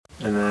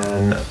And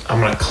then I'm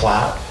going to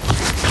clap.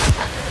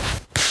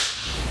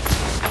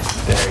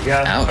 There you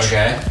go. Ouch.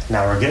 Okay.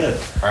 Now we're good.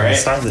 All right.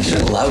 Let's start this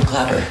shit. A loud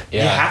clapper.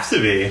 Yeah. You have to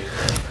be.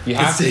 You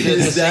have to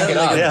Is that sync it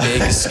up. like a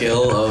big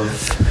skill of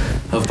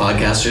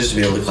podcasters to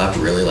be able to clap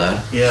really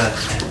loud? Yeah.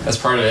 That's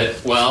part of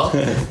it. Well,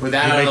 with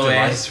that out of the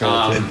way,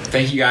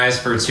 thank you guys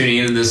for tuning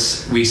in to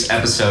this week's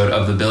episode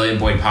of the Billy and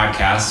Boyd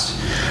podcast.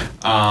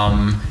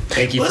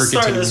 Thank you Let's for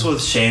start continuing. this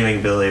with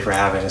shaming Billy for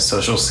having a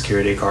social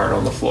security card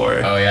on the floor.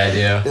 Oh, yeah, I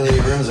do. Billy,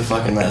 your room's a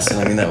fucking mess, and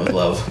I mean that with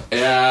love.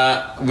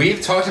 Yeah,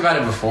 we've talked about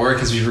it before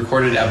because we've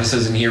recorded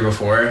episodes in here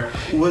before.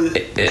 Was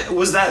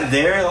that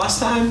there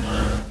last time?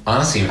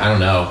 Honestly, I don't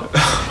know.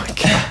 Oh my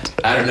god.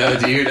 I don't know,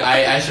 dude.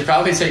 I should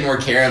probably take more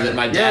care of it.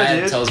 My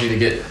dad dude. tells me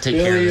to take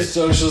care of it.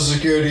 social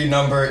security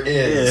number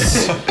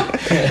is.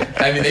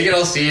 I mean, they can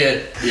all see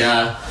it.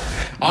 Yeah.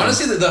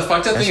 Honestly, the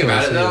fucked up thing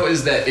about it, though,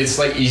 is that it's,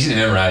 like, easy to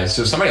memorize.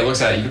 So if somebody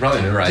looks at it, you can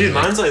probably memorize it. Dude,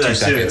 mine's like that, 2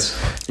 seconds.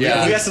 too.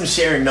 Yeah. We got some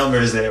sharing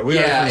numbers there. We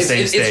are from the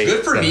same state. It's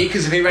good for me,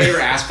 because if anybody ever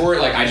asks for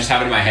it, like, I just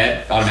have it in my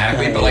head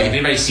automatically. But, like, if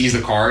anybody sees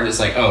the card, it's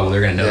like, oh, well,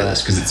 they're going to know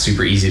this, because it's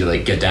super easy to,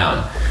 like, get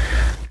down.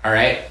 All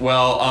right.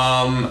 Well,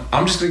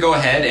 I'm just going to go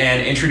ahead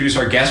and introduce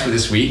our guest for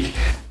this week,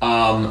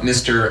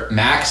 Mr.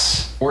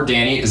 Max, or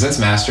Danny,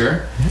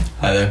 Zintsmaster.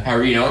 Hi there. How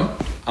are you doing?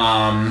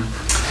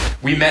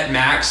 We met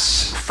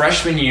Max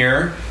freshman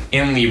year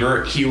in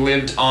Lieber. He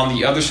lived on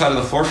the other side of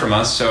the floor from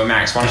us. So,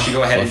 Max, why don't you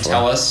go ahead and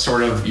tell us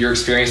sort of your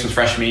experience with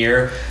freshman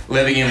year,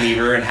 living in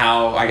Lieber, and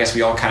how, I guess,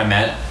 we all kind of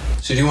met.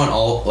 So do you want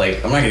all, like,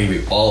 I'm not going to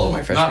give you all of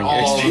my freshman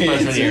year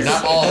experience. Freshman year,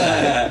 not all of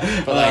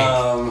that. But,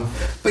 like...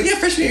 but yeah,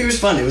 freshman year was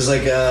fun. It was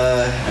like,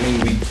 I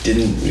mean,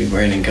 we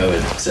weren't in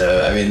COVID.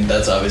 So, I mean,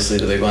 that's obviously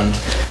the big one.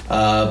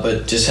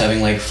 But just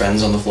having, like,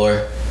 friends on the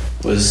floor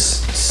was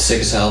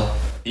sick as hell.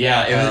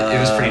 Yeah, it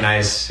was pretty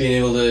nice. Being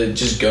able to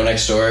just go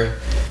next door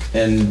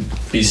and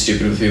be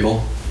stupid with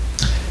people.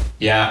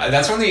 Yeah,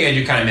 that's one thing I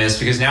do kind of miss,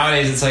 because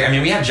nowadays it's like, I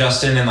mean, we have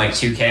Justin and like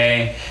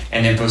 2K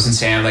and Impos and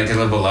Sam, like they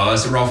live below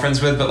us that we're all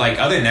friends with, but like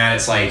other than that,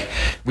 it's like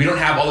we don't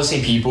have all the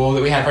same people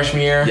that we had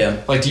freshman year.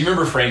 Yeah. Like, do you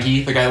remember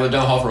Frankie, the guy that lived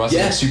down the hall from us?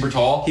 Yeah. Like, super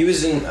tall. He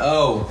was in,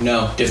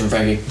 different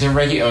Frankie. Different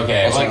Frankie?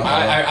 Okay. Also Like,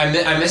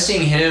 I miss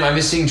seeing him. I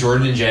miss seeing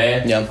Jordan and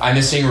Jay. Yeah. I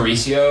miss seeing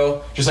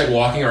Mauricio just like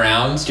walking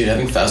around. Dude,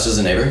 having Faust as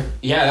a neighbor?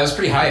 Yeah, that was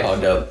pretty hype.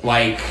 Oh, dope.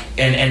 Like,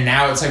 and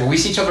now it's like, well, we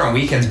see each other on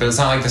weekends, but it's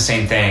not like the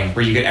same thing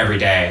where you get every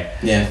day.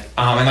 Yeah.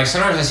 And like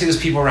sometimes I see those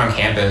people around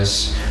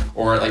campus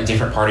or at like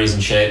different parties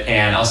and shit,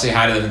 and I'll say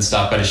hi to them and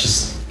stuff, but it's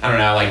just, I don't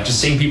know, like just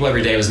seeing people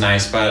every day was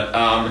nice. But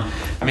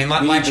I mean,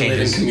 life We need to changes.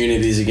 live in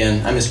communities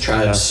again. I miss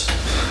tribes.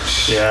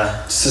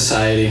 Yeah.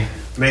 Society.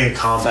 Make a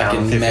compound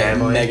Fucking with your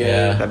family.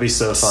 mega That'd be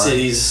so fun.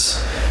 cities.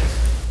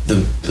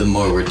 The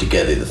more we're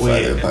together, the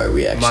farther apart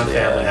we actually My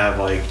family are. have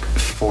like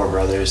 4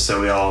 brothers, so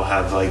we all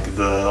have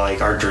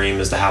like our dream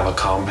is to have a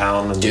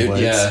compound in Dude, the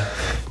woods. yeah.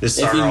 Just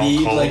If start you our own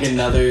need cult. like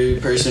another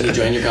person to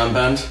join your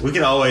compound, We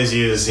could always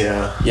use,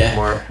 Yeah.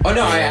 more. Oh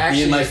no, I me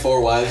actually, and my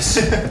 4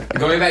 wives.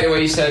 going back to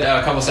what you said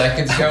a couple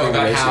seconds ago Bring the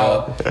about ratio how,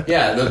 up.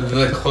 yeah,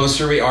 the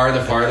closer we are,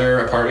 the farther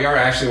apart we are.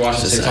 I actually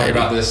watched this Society. talk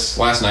about this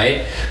last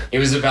night. It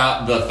was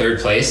about the third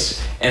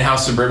place and how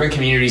suburban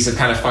communities have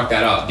kind of fucked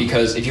that up,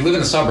 because if you live in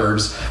the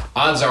suburbs,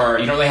 odds are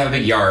you don't really have a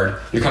big yard,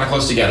 you're kind of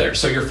close together.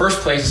 So your first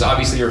place is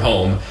obviously your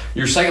home.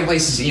 Your second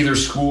place is either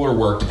school or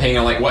work, depending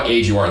on like what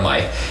age you are in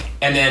life.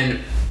 And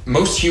then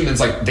most humans,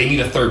 like, they need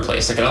a third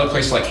place, like another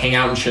place to like hang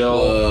out and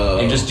chill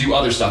and just do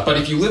other stuff. But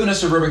if you live in a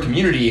suburban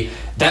community,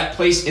 that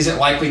place isn't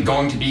likely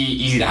going to be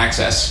easy to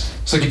access.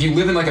 So like if you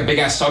live in like a big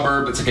ass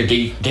suburb, it's like a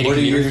gated What are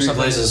community your or 3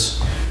 something.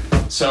 places?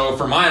 So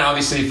for mine,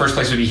 obviously, first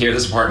place would be here,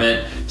 this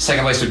apartment.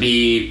 Second place would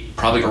be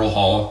probably Earl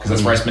Hall, because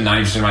that's where I spend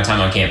 90% of my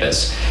time on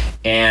campus.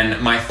 And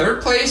my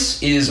third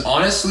place is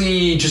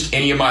honestly just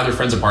any of my other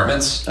friends'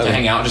 apartments to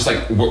hang out, just like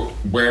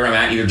where I'm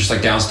at, either just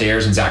like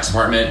downstairs in Zach's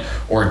apartment,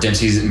 or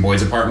Dempsey's and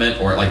Boyd's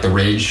apartment, or at like the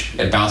Ridge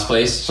at Val's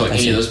place. So like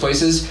any of those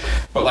places.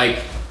 But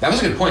like, that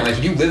was a good point. Like,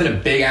 if you live in a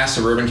big ass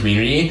suburban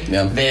community,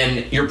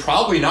 then you're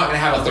probably not going to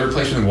have a third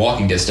place within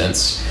walking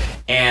distance.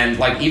 And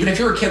like, even if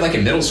you're a kid like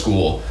in middle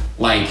school,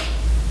 like,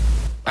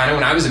 I know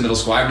when I was in middle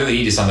school, I really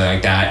needed something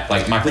like that.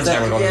 Like, my friends and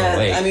I were going to the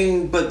lake. I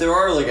mean, but there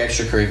are like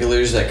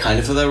extracurriculars that kind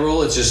of fill that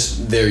role. It's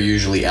just they're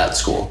usually at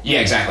school.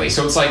 Yeah, exactly.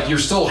 So it's like you're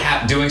still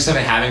doing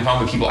something, having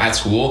fun with people at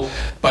school,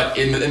 but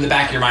in the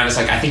back of your mind, it's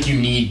like, I think you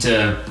need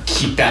to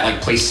keep that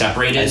like place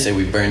separated. I say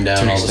we burn down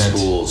all the extent.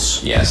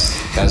 schools. Yes,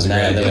 that was a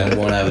great Then we idea.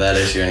 won't have that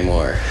issue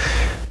anymore.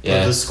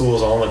 But the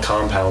schools, all the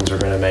compounds we're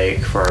going to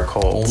make for our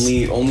cults.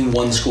 Only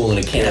one school, and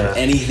it can't have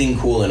anything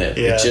cool in it.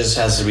 Yeah. It just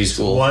has to be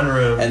school. One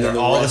room, and they're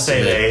then all the rest of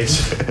same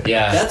it- age.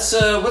 Yeah. That's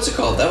what's it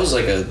called? That was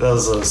like a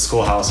Those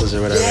schoolhouses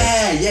or whatever.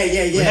 yeah.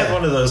 We had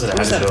one of those in What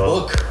was that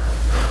Asheville. book?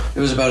 It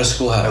was about a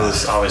schoolhouse. It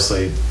was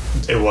obviously,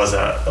 it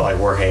wasn't like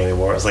working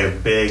anymore. It was like a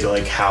big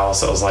like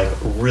house that was like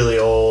really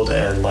old,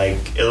 and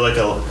like it was like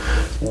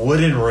a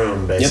wooden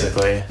room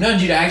basically. No,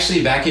 dude,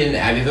 actually, back in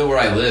Abbeville where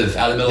I live,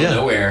 out in the middle of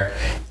nowhere,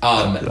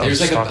 there's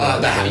like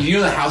you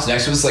know the house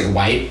next to us is like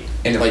white,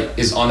 and it like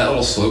is on that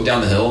little slope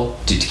down the hill.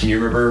 Can you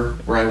remember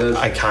where I live?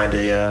 I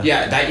kinda, yeah.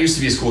 Yeah, that used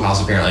to be a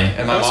schoolhouse apparently,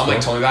 and my mom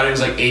like told me about it. It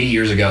was like 80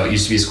 years ago. It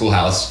used to be a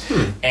schoolhouse,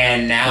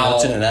 and now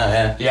It's in it now,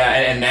 yeah. yeah,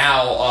 and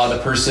now the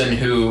person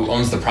who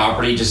owns the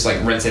property just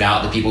like rents it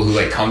out to people who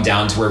like come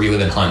down to where we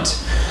live in Hunt,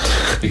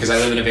 because I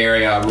live in a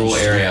very rural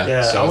area.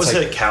 Yeah, so I almost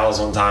like, hit cows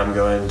one time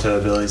going to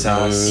Billy's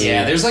house.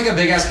 yeah, there's like a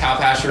big ass cow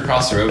pasture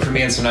across the road from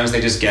me, and sometimes they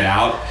just get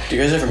out. Do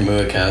you guys ever moo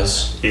at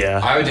cows? Yeah.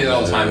 I would do that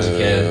all the time as a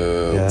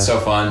kid. Yeah. It's so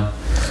fun.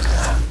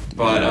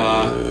 But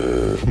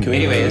Can we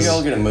anyways,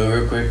 all get a moo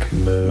real quick?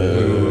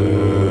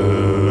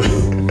 Moo.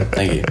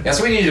 Thank you. that's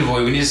what we need to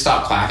avoid. We need to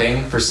stop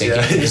clapping for syncing.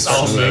 Yeah, just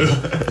all moo.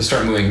 Just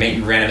start moving,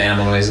 making random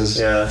animal noises.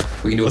 Yeah.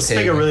 We can do Let's a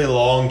pig. make a really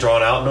long,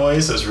 drawn out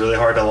noise. It's really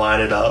hard to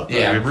line it up.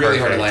 Yeah, That'd be really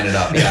hard to perfect. line it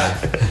up. Yeah.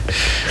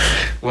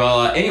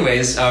 Well,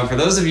 anyways, for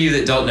those of you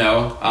that don't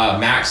know,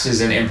 Max is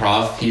in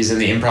improv. He's in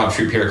the improv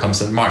troupe here at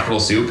Clemson, Mock Turtle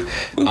Soup.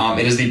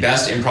 It is the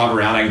best improv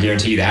around, I can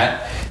guarantee you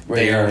that.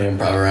 They are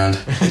improv around.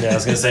 Yeah, I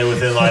was gonna say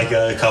within like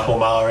a couple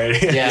mile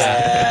radius.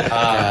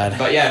 Yeah.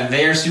 But yeah,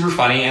 they are super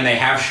funny, and they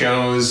have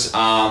shows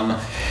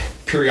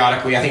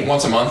periodically, I think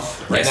once a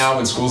month right now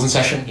when school's in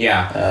session.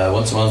 Yeah.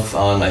 Once a month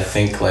on, I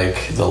think,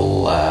 like the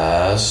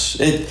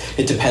last...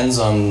 It depends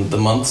on the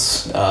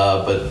months,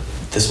 but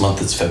this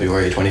month it's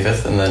February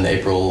 25th and then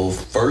April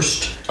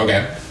 1st.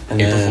 Okay. And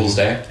April then Fool's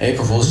Day.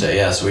 April Fool's Day,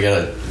 yeah, so we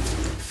gotta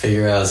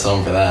figure out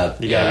something for that.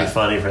 You gotta Yeah. be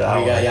funny for that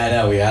one. Yeah, I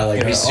know, we got like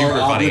Gotta be super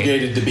funny.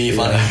 obligated to be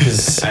funny,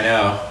 because I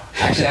know.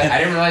 Actually, I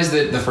didn't realize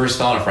that the first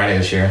fell on a Friday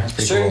this year. That's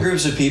pretty certain cool.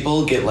 groups of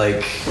people get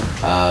like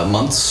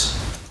months,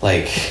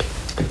 like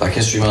Black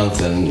History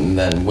Month, and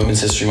then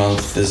Women's History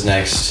Month is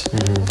next,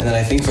 and then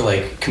I think for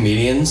like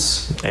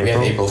comedians we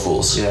have April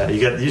Fools. Yeah, you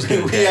just get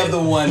a We day. have the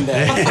one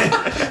day.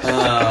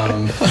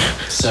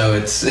 So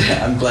it's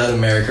I'm glad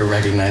America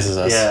recognizes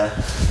us. Yeah.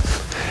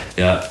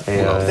 Yeah.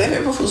 Well, do they have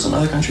April Fools in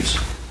other countries?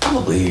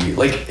 Probably.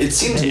 Like, it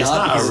seems It's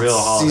not a because real it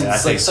holiday, seems I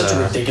like think such so.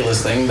 a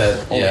ridiculous thing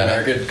that only Yeah.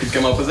 America could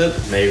come up with it.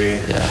 Maybe.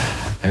 Yeah.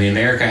 I mean,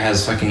 America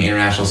has fucking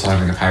International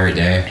Slaughtering a Pirate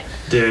Day.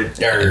 Dude,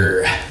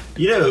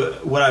 you know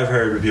what I've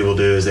heard people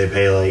do is they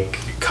pay like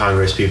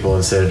Congress people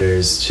and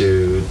senators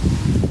to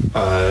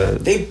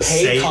They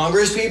pay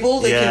Congress people?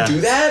 They can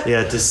do that?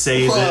 Yeah, to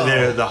say Whoa.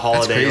 that the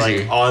holiday crazy.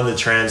 like on the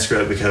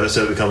transcript because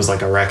so it becomes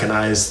like a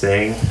recognized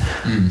thing.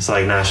 It's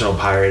like National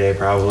Pirate Day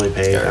probably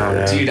paid. I don't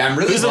know. Dude, I'm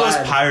really Who's the glad.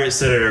 most pirate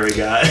senator we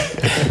got?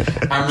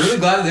 I'm really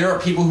glad that there are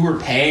people who are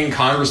paying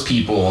Congress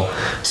people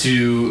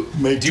to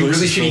Make do really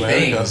choices for shitty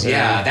America. things.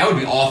 Yeah, that would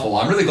be awful.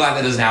 I'm really glad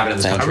that doesn't happen in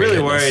this I'm country. I'm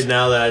really Goodness. worried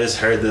now that I just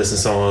heard this and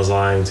someone was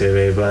lying to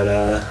me, but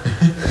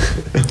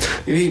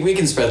We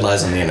can spread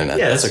lies on the internet.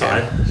 yeah, that's okay.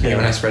 fine. Yeah,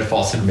 when I spread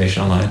false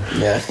information online.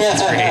 Yeah.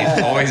 It's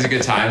great. Always a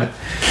good time.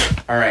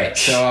 All right,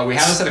 so we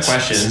have a set of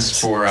questions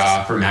for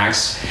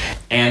Max,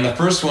 and the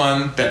first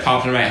one that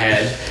popped into my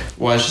head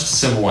was just a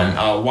simple one.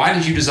 Why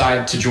did you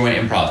decide to join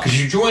improv? Because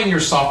you joined your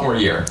sophomore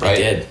year, right?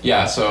 did.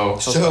 Yeah. So tell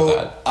us about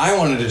So I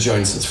wanted to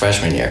join since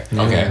freshman year.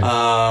 that. Okay.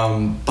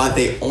 But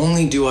they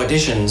only do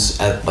auditions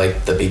at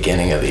like the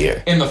beginning of the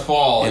year. In the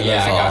fall, In the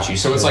yeah, fall. I got you.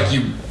 So it's like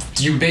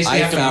you basically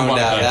I have to found move on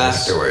out campus.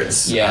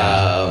 afterwards.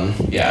 Yeah.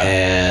 Yeah.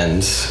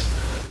 And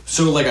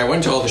so like I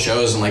went to all the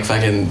shows and like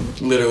fucking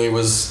literally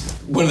was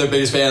one of their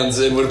biggest fans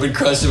and would have been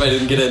crushed if I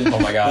didn't get in. Oh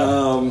my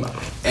god.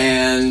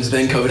 And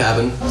then COVID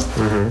happened,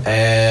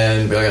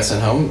 and we all got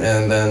sent home,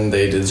 and then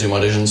they did Zoom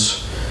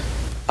auditions,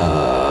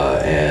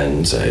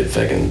 and I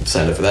fucking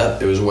signed up for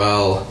that. It was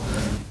while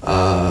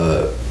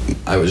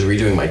I was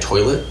redoing my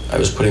toilet. I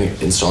was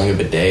installing a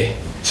bidet,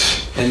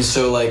 and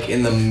so like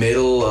in the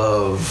middle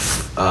of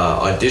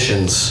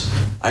auditions,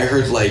 I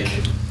heard like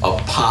a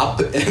pop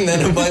and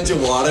then a bunch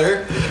of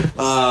water,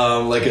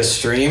 like a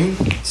stream.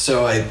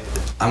 So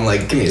I'm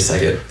like, give me a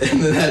second,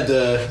 and then had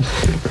to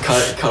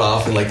cut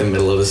off in like the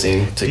middle of the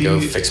scene to go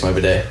fix my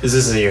bidet. Is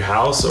this in your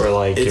house or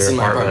like It's your in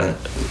my apartment?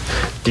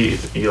 Do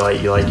you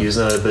like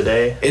using a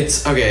bidet?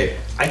 It's okay.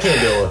 I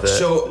can't deal with it.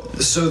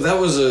 So that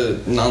was a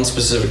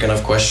non-specific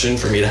enough question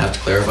for me to have to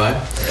clarify.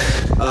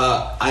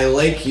 I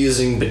like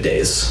using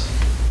bidets.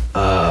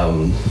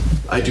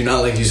 I do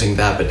not like using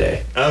that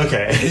bidet.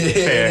 Okay, It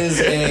fair. is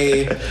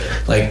a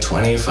like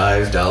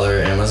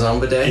 $25 Amazon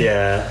bidet.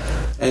 Yeah.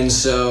 And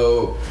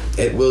so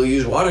it will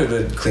use water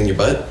to clean your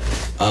butt,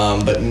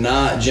 but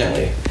not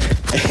gently.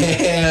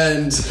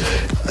 And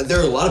there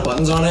are a lot of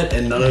buttons on it,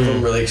 and none of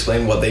them really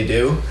explain what they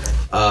do.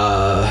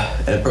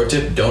 And a pro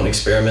tip, don't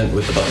experiment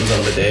with the buttons on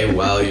a bidet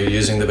while you're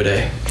using the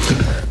bidet.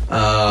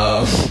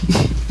 I'm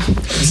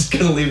just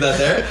gonna leave that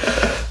there.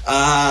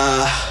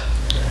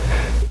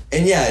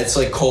 And yeah, it's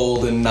like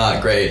cold and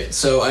not great.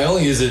 So I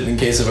only use it in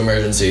case of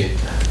emergency.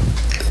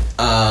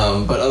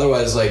 But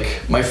otherwise,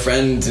 like my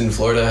friend in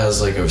Florida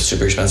has like a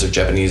super expensive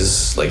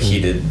Japanese like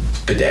heated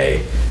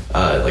bidet,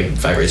 like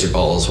vibrates your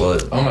balls while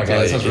it. Oh my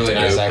God, that sounds really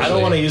nice, I actually.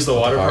 don't want to use the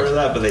water part of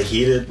that, but the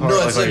heated part,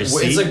 No, it's on like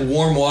your it's seat? like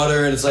warm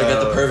water, and it's like at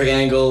the perfect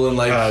angle, and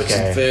like Okay.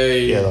 it's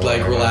very Yeah, the like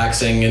water one.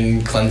 relaxing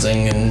and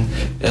cleansing, and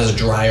it has a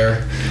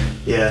dryer.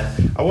 Yeah,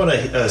 I want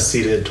a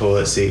seated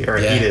toilet seat or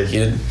a heated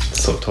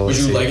toilet Would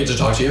you seat. like it to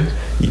talk to you?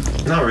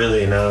 Not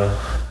really, no.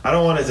 I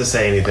don't want it to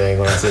say anything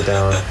when I sit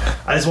down.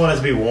 I just want it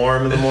to be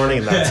warm in the morning,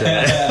 and that's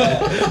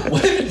it.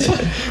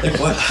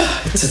 What?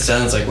 It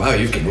sounds like, wow,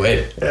 you've gained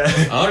weight.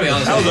 I want to be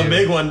honest. That was with a you.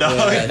 big one, dog.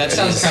 Yeah, That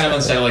sounds kind of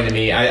unsettling to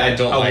me. I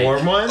don't like A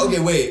warm one? Okay,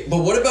 wait, but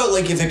what about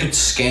like if it could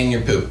scan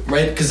your poop,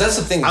 right? Because that's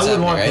the thing. That's I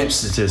wouldn't want happening, poop right?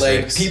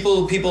 statistics.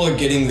 Like people are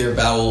getting their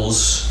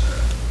bowels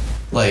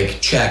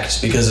like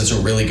checked because it's a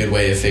really good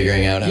way of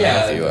figuring out how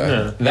healthy you are.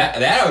 Yeah.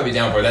 that. I would be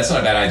down for. That's not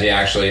a bad idea,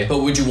 actually. But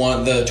would you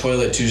want the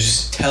toilet to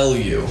just tell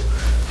you?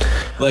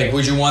 Like,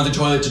 would you want the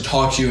toilet to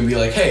talk to you and be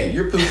like, "Hey,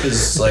 your poop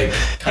is like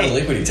kind of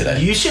liquidy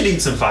today." You should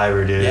eat some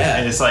fiber, dude. Yeah.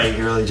 And it's like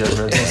really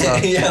judgmental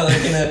stuff. Yeah,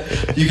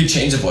 like you could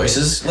change the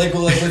voices, like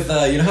with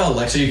you know how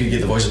Alexa, you could get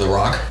the voice of The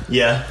Rock.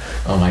 Yeah.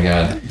 Oh my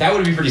god, that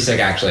would be pretty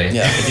sick, actually.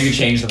 Yeah. If you could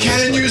change the. voice to,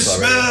 Can like, you a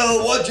celebrity.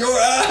 smell what your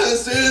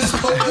ass is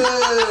cooking?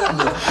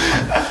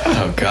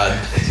 Oh God,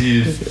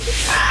 Dude.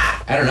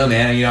 I don't know,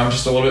 man. You know, I'm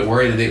just a little bit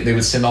worried that they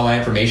would send all my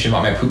information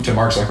about my poop to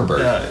Mark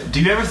Zuckerberg.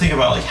 Do you ever think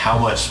about like how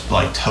much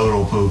like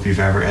total poop you've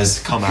ever has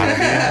come out of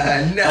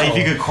you? No. Like if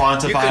you could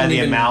quantify couldn't the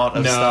even- amount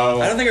of stuff.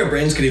 I don't think our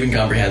brains could even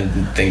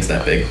comprehend things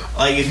that big.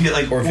 Like if you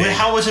like, Or vague.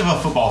 how much of a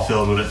football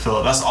field would it fill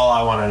up? That's all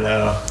I want to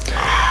know.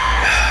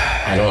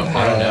 I don't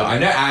know. I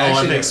actually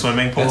Olympic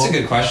swimming pool. That's a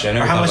good question. I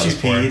never Or how thought much you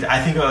about this before. peed?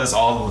 I think about this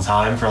all the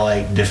time for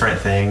like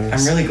different things.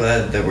 I'm really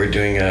glad that we're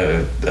doing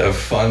a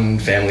fun,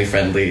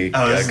 family-friendly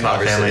Oh, this is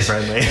not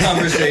family-friendly.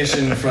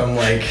 conversation from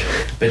like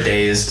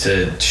bidets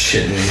to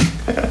shitting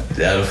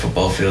out of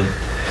football field.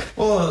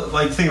 Well,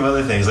 like think of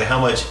other things. Like how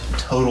much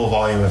total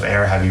volume of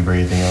air have you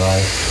breathed in your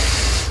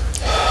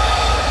life?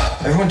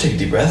 Everyone take a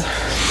deep breath.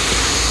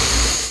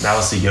 That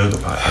was the yoga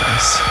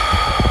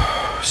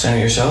podcast. Center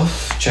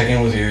yourself. Check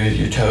in with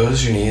your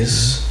toes, your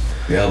knees,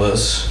 your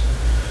elbows,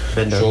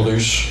 Bend over.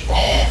 shoulders.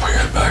 Oh, put your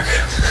head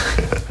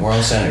back. We're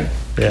all centered.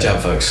 Good Yeah.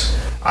 job, folks.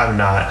 I'm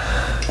not.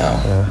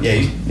 Oh, yeah,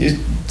 you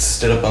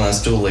stood up on that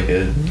stool like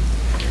a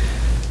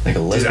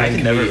lesbian. I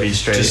can never comedian. be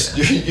straight. Just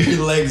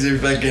your legs are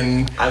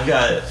fucking. I've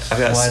got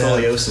Wide up.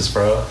 scoliosis,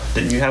 bro.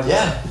 Didn't you have one?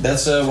 Yeah,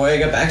 that's why I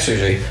got back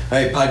surgery. All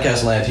right,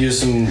 podcast land. Here's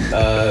some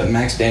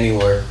Max Danny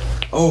lore.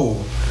 Oh,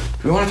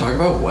 do we want to talk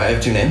about why I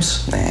have two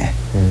names? Nah.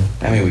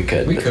 I mean, we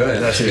could. We could.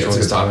 That's Actually, a it's a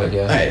good topic.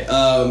 Yeah. All right.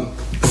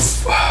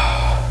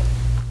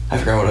 I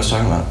forgot what I was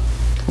talking about.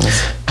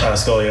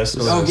 Scoliosis.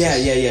 Oh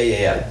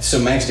yeah. So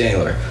Max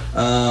Daniler,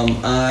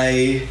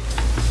 I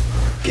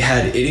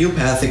had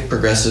idiopathic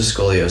progressive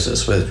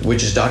scoliosis,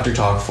 which is doctor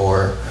talk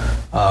for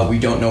we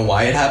don't know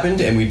why it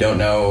happened and we don't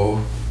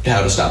know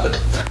how to stop it.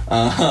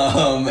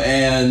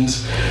 And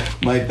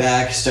my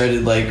back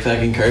started like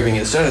fucking curving.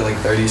 It started like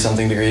 30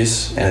 something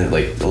degrees and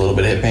like a little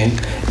bit of hip pain.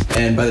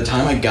 And by the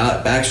time I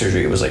got back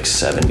surgery, it was like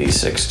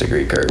 76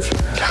 degree curve.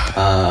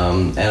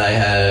 And I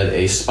had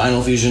a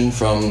spinal fusion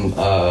from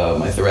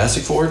my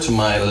thoracic floor to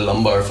my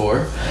lumbar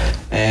floor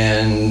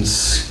and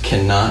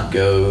cannot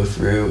go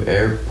through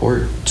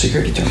airport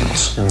security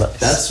terminals. Nice.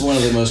 That's one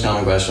of the most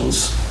common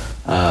questions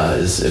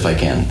is if I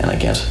can, and I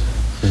can't.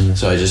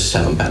 So I just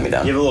have them pat me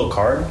down. You have a little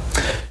card?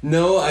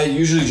 No, I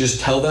usually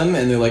just tell them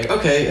and they're like,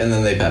 okay, and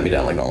then they pat me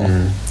down like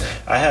normal.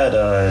 I had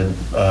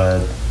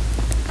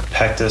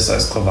pectus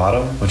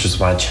exclavatum, which is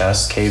my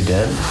chest caved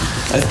in.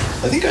 I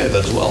think I have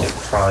that as well.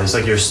 Probably it's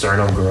like your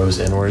sternum grows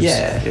inwards.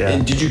 Yeah. Yeah.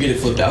 And did you get it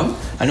flipped out?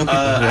 I know people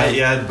who I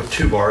have. had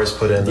 2 bars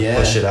put in to Yeah.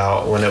 push it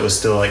out when it was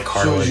still like So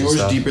cartilage. is and yours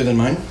stuff. deeper than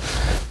mine?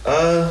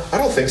 I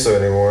don't think so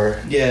anymore.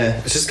 Yeah.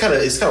 It's just kind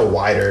of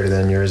wider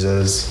than yours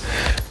is,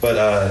 but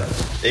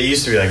it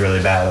used to be like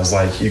really bad. It was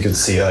like you could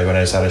see it like when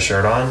I just had a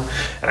shirt on,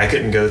 and I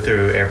couldn't go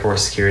through airport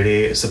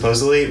security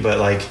supposedly, but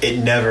like it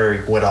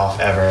never went off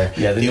ever.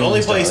 Yeah, the the new only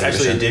ones don't, place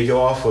actually it 100%. did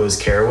go off was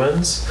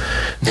Carowinds,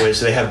 which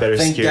they have better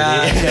Thank security.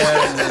 God.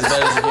 Karen's is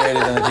better security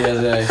than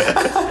the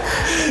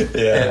TSA.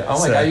 Yeah. Oh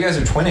my so- god, you guys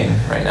are twinning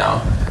right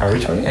now. Are we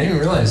twinning? I didn't even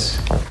realize.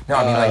 No,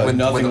 I mean like with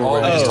nothing with all we're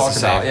we ready just to talked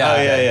say. about. Yeah.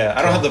 Oh yeah.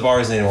 I don't have the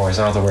bars anymore,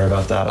 so I don't have to worry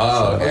about that.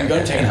 Oh, Oh, you got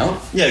it taken out?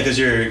 Yeah, because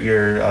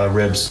your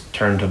ribs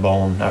turn to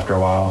bone after a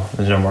while.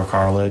 There's no more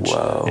cartilage.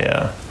 Whoa.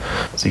 Yeah.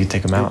 So you can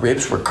take them out.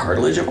 Ribs were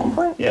cartilage at one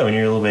point? Yeah, when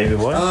you're a little baby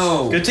boy.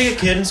 Oh. Go take a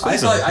kid and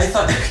squeeze them. I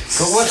thought.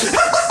 But what?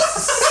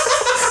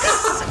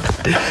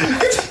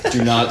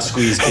 Do not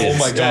squeeze kids. Oh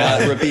my God.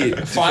 Do not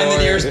repeat. Find the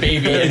nearest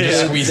baby and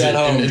just squeeze it At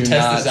home, and do test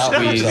not this out.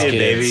 Don't have squeeze to be a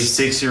kids.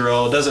 baby,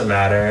 6-year-old, doesn't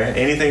matter.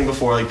 Anything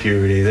before like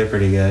puberty, they're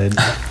pretty good.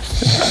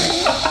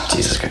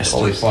 Jesus Christ.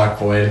 Holy fuck,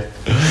 Boyd.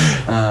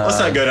 Let's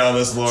not go down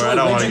this lore. So I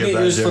don't when want did to you get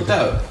get yours that flipped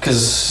out?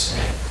 Because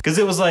Because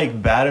it was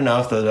like bad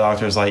enough that the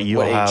doctor's like, you'll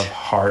What age? have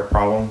heart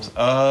problems.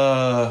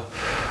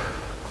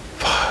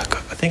 Fuck.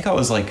 I think I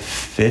was like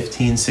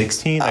 15,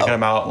 16. I got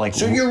him out like.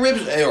 so your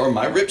ribs or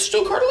my ribs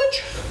still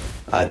cartilage?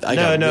 I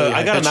No, really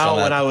I got him bitched out on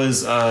when that. I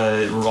was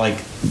like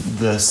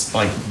this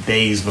like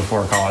days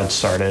before college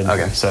started.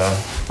 Okay. So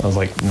I was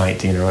like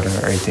 19 or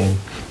whatever, or 18.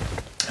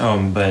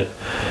 But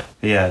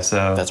yeah,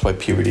 so That's why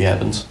puberty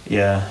happens.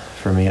 yeah,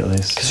 for me at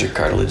least. Because your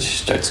cartilage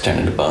starts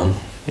turning to bone.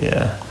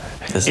 Yeah.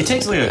 This It is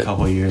takes like a good.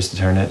 couple of years to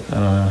turn it. I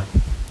don't know.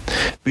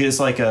 But it's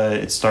like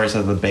it starts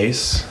at the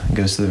base, and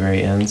goes to the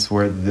very ends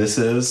where this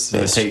is.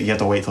 So you have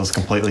to wait till it's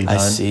completely done. I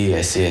see.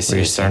 Where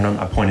your sternum.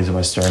 I pointed to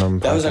my sternum.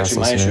 That was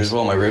actually my issue as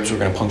well. My ribs were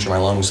going to puncture my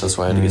lungs. That's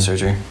why I had to get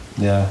surgery.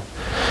 Yeah.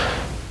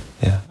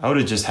 Yeah, I would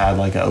have just had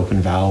like an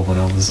open valve when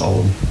I was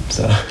old.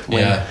 So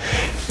Yeah.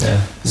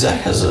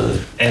 Zach has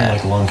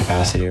like lung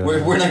capacity.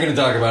 We're not going to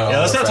talk about.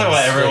 Let's not talk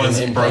about everyone's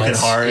broken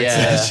hearts.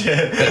 Yeah. And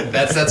shit.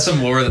 That's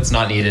some lore that's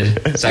not needed.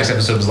 Zach's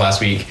episode was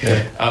last week.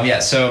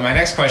 So my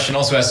next question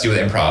also has to do with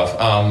improv.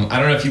 I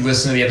don't know if you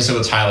listened to the episode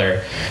with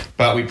Tyler,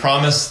 but we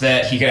promised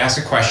that he could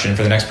ask a question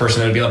for the next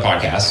person that would be on the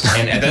podcast.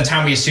 And at that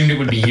time, we assumed it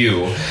would be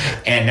you.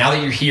 And now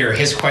that you're here,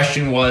 his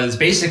question was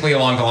basically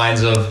along the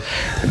lines of,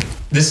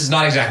 this is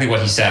not exactly what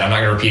he said. I'm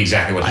not going to repeat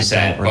exactly what he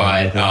said,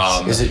 but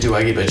is it do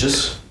I get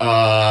bitches?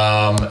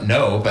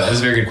 No, but that's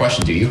a very good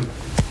question. Do you?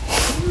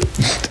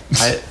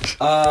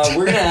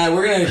 We're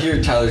gonna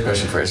hear Tyler's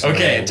question first.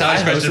 Okay,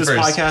 Tyler's question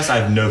first. Podcast, I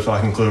have no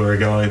fucking clue where we're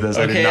going with this.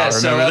 I did not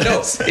remember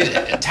this.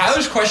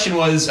 Tyler's question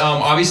was,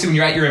 obviously when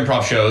you're at your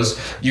improv shows,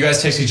 you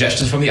guys take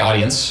suggestions from the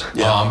audience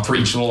for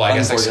each little, I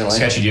guess, like,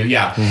 sketch you do.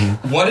 Yeah.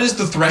 Mm-hmm. What is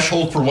the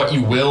threshold for what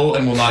you will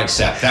and will not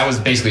accept? That was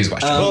basically his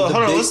question. Well,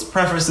 hold on, let's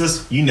preface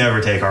this. You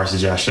never take our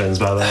suggestions,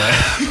 by the way.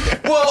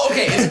 Well,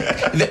 okay.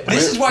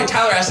 This is why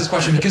Tyler asked this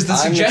question, because the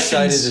suggestions...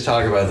 I'm excited to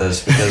talk about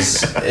this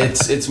because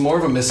it's more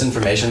of a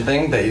misinformation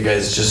thing that you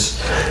guys just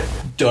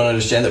don't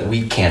understand, that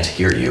we can't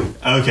hear you.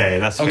 Okay,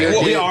 that's fair.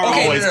 Well, we are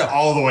always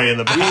all the way in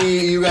the back.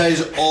 You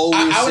guys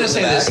always. I want to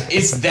say this.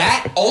 It's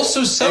that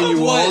also some and of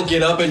you what... all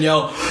get up and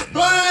yell.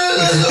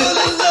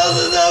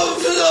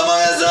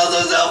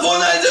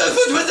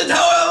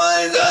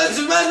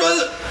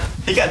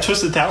 He got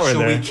Twisted Tower in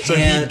there. So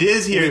he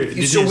did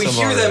hear. So we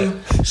hear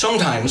them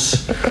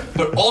sometimes,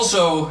 but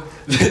also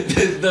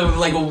the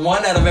like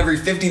 1 out of every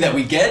 50 that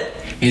we get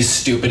is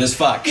stupid as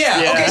fuck.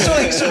 Yeah.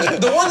 Okay. So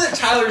the one that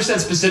Tyler said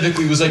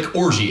specifically was like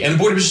orgy, and the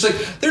boy was just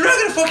like, they're not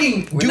gonna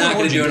fucking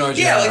do an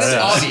orgy. Yeah, like that's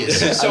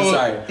obvious. So I'm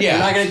sorry. Yeah, we're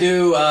not gonna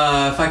do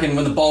fucking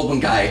with the Baldwin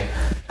guy.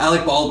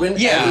 Alec Baldwin.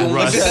 Yeah,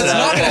 like, that's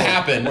not gonna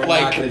happen. We're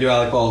not gonna do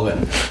Alec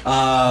Baldwin.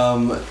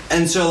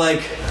 And so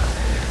like,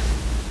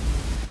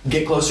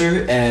 get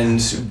closer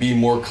and be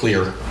more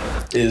clear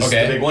is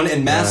the big one.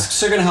 And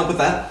masks are gonna help with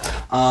that.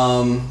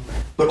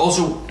 But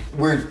also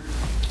we're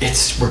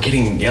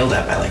getting yelled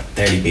at by like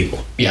 30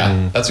 people.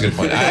 Yeah, that's a good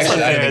point. I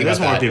didn't think there's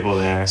about more that. people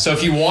there. So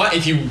if you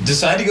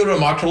decide to go to a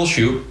mock turtle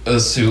show,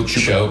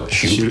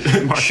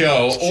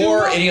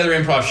 or any other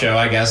improv show,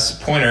 I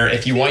guess, pointer,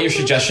 if you want your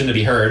suggestion to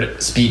be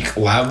heard, speak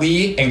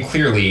loudly and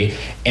clearly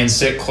and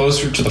sit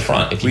closer to the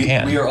front if you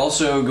can. We are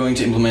also going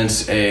to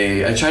implement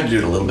I tried to do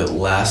it a little bit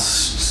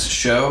last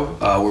show,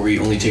 where we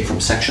only take from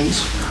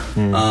sections.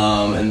 And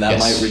that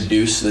might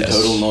reduce the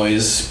total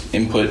noise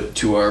input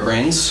to our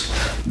brains.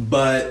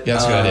 But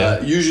that's a good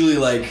idea. Usually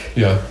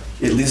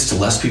it leads to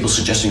less people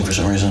suggesting for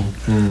some reason.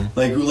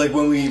 Like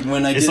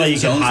when I did like it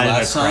zones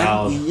last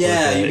time.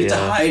 Yeah, you get to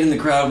hide in the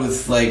crowd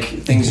with like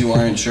things you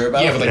aren't sure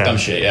about. Yeah, with like dumb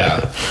shit,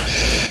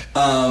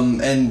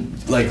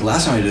 and like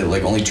last time I did it,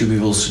 like only 2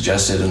 people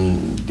suggested,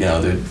 and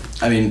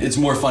it's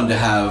more fun to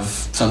have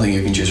something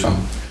you can choose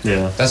from.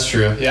 Yeah, that's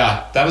true.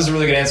 Yeah, that was a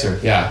really good answer.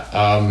 Yeah.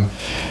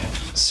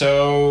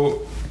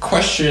 So,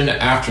 question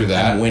after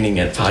that. I'm winning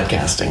at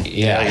podcasting.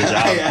 Yeah,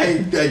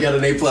 I got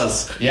an A+.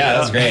 Yeah,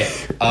 that's great.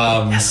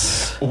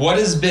 Yes. What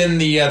has been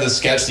the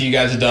sketch that you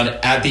guys have done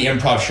at the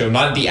improv show,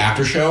 not at the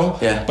after show,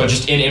 but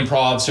just in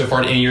improv so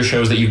far in any of your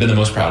shows that you've been the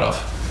most proud of?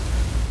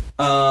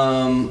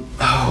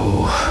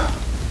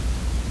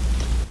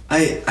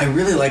 I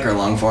really like our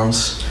long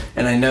forms,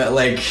 and I know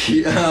like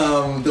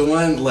the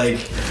one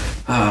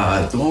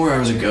where I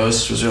was a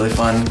ghost was really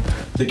fun.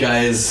 The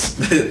guy's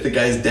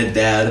dead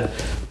dad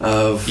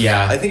of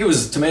I think it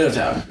was Tomato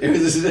Town. It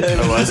was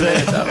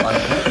Tomato Town one.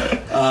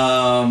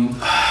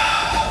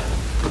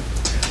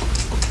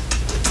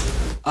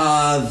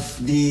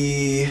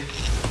 The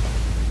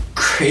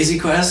Crazy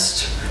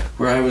Quest,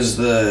 where I was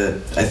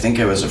I think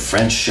I was a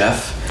French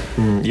chef.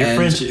 Your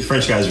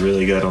French guy's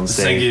really good on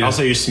stage. Thank you.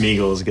 Also, your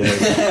Smeagol is good.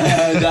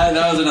 that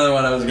was another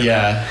one I was good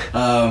at.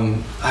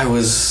 I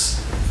was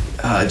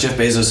Jeff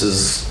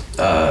Bezos's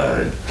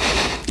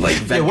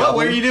vet what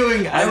were you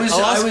doing? I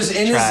was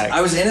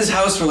in his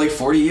house for like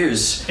 40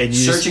 years,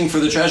 searching for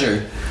the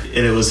treasure.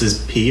 And it was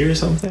his pee or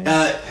something?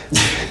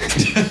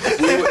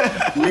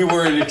 We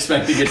weren't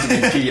expecting it to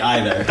be pee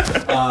either.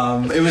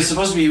 It was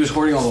supposed to be he was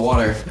hoarding all the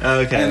water.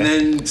 Okay. And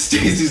then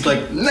Stacey's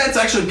like, that's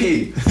actually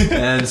pee.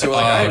 And so we're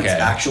like, it's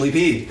actually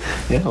pee.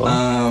 Yeah.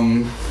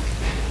 Well.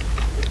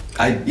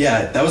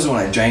 That was the one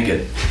I drank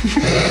it.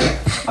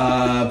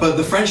 But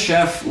the French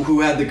chef who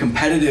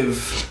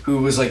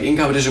was like in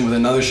competition with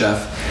another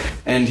chef,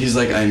 and he's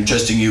like, I'm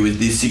trusting you with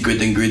this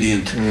secret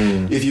ingredient.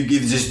 If you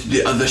give this to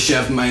the other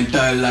chef, my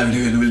entire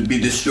livelihood will be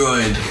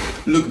destroyed.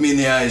 Look me in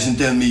the eyes and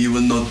tell me you will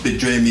not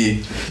betray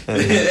me.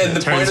 And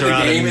the point of the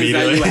game is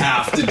that you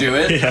have to do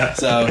it.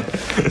 So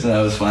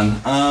that was fun.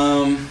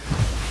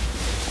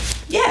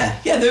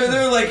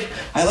 They're like,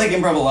 I like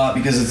improv a lot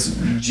because it's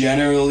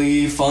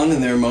generally fun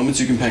and there are moments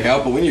you can pick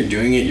out, but when you're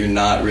doing it, you're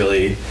not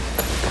really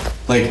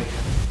like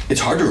it's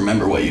hard to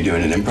remember what you do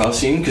in an improv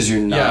scene because you're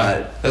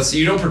not. That's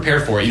you don't prepare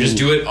for it. You just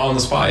do it on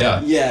the spot.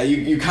 Yeah. Yeah,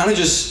 you kind of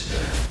just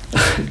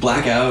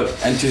black out,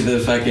 enter the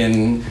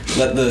fucking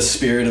let the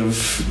spirit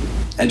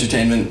of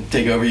entertainment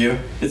take over you.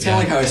 It's kind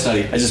of like how I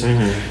study. I just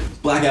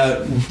black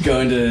out, go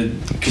into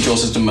control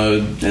system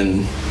mode,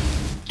 and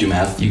do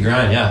math. You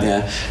grind, yeah.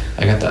 Yeah.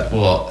 I got that.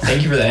 Well,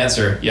 thank you for the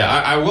answer. Yeah,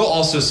 I will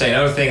also say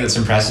another thing that's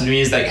impressive to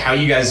me is like how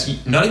you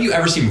guys, none of you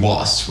ever seem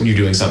lost when you're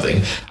doing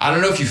something. I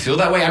don't know if you feel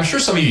that way. I'm sure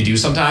some of you do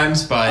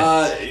sometimes,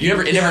 but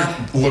it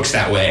never looks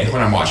that way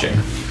when I'm watching.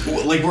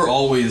 Like we're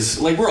always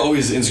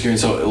insecure and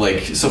so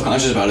like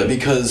self-conscious about it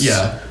because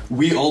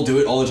we all do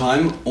it all the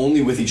time,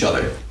 only with each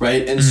other,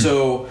 right? And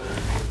so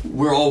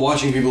we're all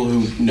watching people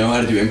who know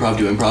how to do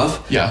improv.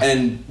 Yeah.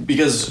 And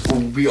because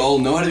we all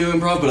know how to do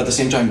improv, but at the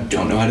same time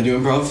don't know how to do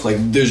improv, like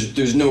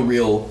there's no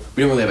real,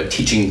 we don't really have a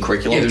teaching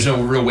curriculum. Yeah, there's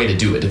no real way to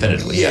do it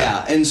definitively.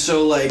 Yeah. And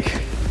so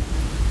like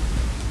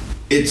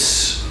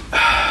it's,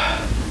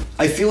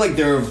 I feel like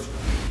there have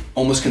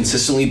almost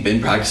consistently been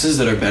practices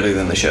that are better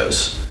than the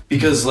shows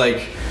because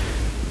like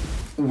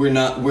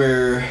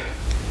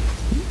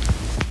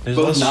there's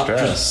less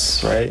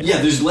stress, right?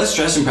 Yeah, there's less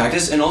stress in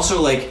practice, and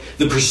also like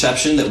the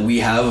perception that we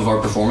have of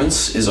our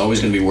performance is always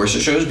going to be worse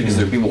at shows because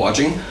there are people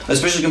watching,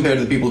 especially compared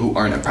to the people who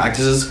aren't at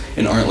practices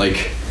and aren't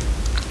like.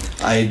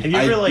 Have you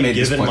ever like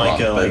given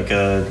like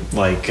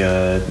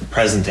a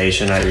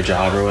presentation at your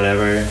job or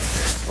whatever,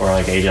 or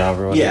like a job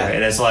or whatever? Yeah.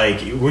 And it's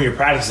like when you're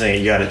practicing it,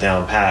 you got it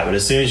down pat, but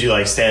as soon as you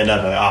like stand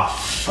up, like oh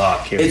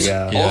fuck, here we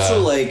go. Also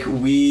like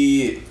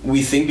we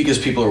think because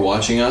people are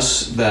watching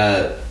us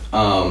that.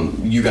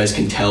 You guys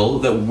can tell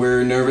that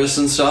we're nervous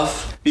and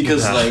stuff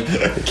because like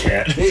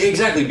can't.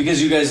 Exactly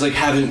because you guys like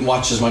haven't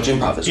watched as much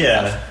improv as we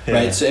have,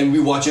 right? So, and we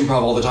watch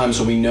improv all the time,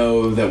 so we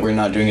know that we're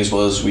not doing as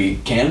well as we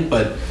can.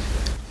 But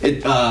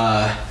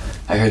I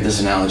heard this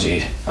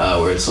analogy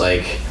where it's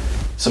like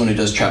someone who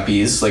does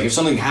trapeze. Like if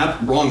something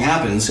wrong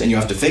happens and you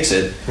have to fix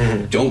it,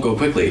 don't go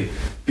quickly.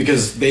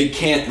 Because they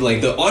can't,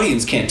 like, the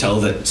audience can't tell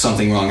that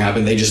something wrong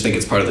happened. They just think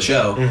it's part of the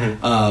show,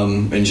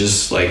 and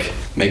just like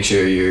make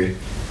sure you're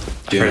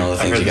doing all the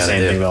things you gotta do. I've heard the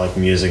same thing about like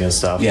music and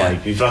stuff. Yeah. Like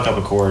if you fuck up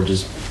a chord,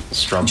 just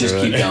strum through it.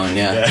 Just keep going.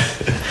 Yeah.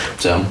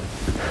 So.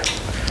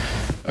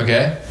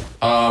 Okay.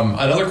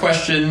 Another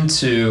question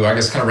to, I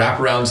guess, kind of wrap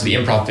around to the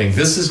improv thing.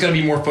 This is going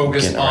to be more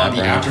focused on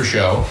the after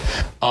show.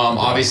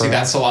 Obviously,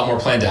 that's a lot more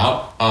planned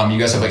out. You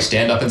guys have like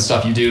stand up and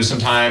stuff you do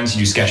sometimes.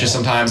 You do sketches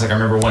sometimes. Like I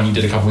remember one you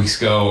did a couple weeks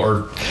ago,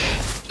 or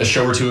a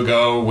show or two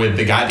ago with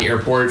the guy at the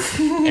airport,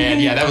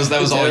 and yeah, that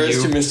was all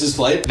you. Who missed his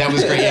flight. That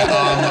was great.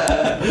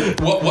 Yeah.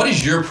 What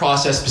is your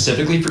process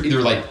specifically for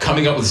either like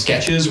coming up with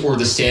sketches or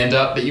the stand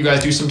up that you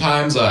guys do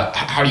sometimes?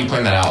 How do you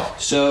plan that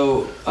out?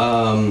 So,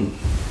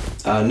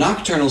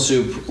 Nocturnal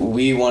Soup,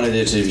 we wanted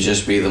it to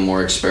just be the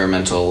more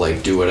experimental,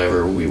 like do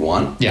whatever we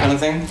want kind of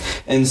thing.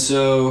 And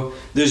so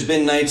there's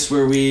been nights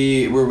where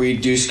we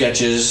do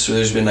sketches.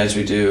 There's been nights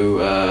we do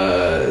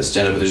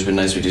stand up. There's been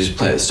nights we do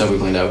stuff we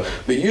planned out.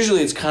 But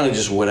usually it's kind of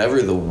just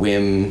whatever the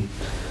whim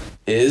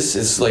is.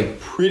 It's like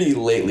pretty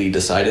lately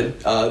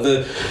decided.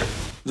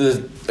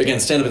 Again,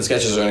 stand up and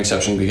sketches are an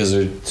exception because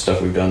they're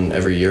stuff we've done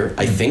every year.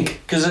 I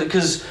think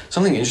because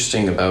something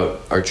interesting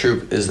about our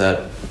troupe is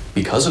that.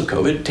 Because of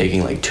COVID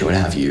taking like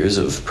 2.5 years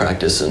of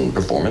practice and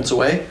performance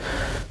away,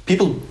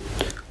 people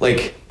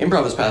like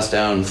improv is passed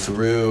down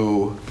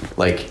through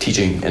like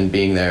teaching and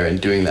being there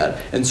and doing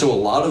that. And so a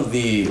lot of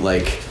the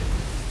like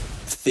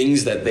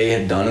things that they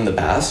had done in the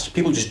past,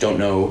 people just don't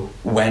know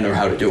when or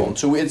how to do them.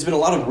 So it's been a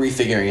lot of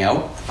refiguring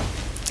out.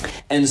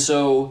 And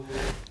so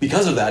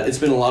because of that, it's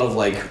been a lot of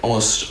like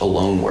almost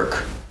alone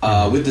work.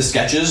 With the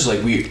sketches,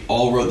 like we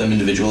all wrote them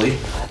individually.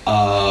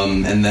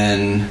 And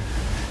then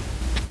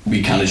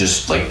we kind of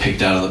just like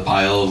picked out of the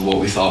pile of what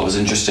we thought was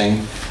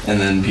interesting, and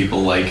then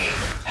people like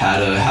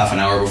had a half an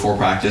hour before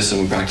practice,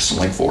 and we practiced them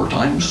like 4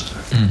 times.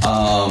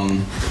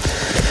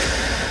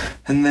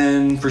 And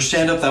then for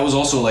stand-up, that was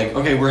also like,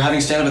 okay, we're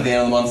having stand-up at the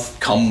end of the month.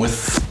 Come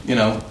with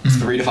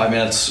 3 to 5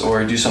 minutes,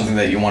 or do something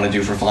that you want to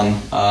do for fun.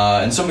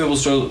 And some people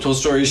told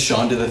stories.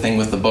 Sean did the thing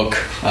with the book.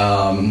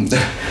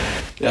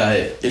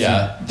 If you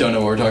don't know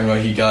what we're talking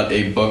about, he got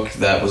a book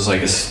that was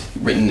like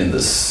written in the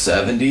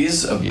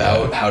 70s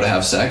about how to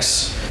have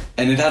sex.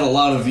 And it had a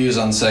lot of views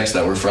on sex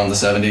that were from the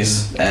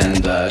 70s,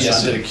 and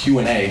Sean did a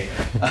Q&A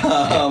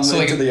so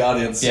like, to the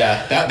audience.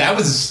 Yeah, that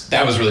was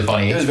really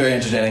funny. It was very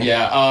entertaining.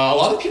 Yeah, a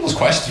lot of people's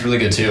questions are really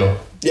good too.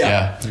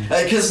 Yeah.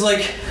 Because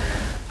like,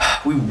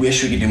 we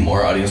wish we could do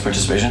more audience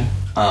participation,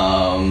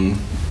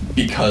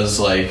 because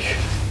like,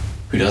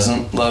 who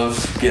doesn't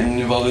love getting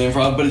involved in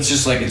improv? But it's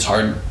just like, it's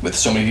hard with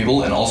so many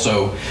people, and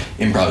also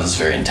improv is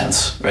very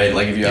intense, right?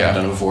 Like if you haven't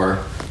done it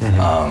before,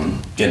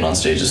 getting on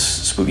stage is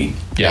spooky.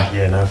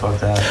 Yeah, no, fuck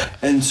that.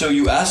 And so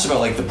you asked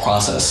about like the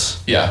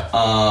process. Yeah.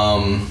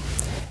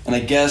 And I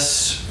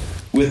guess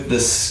with the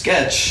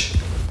sketch,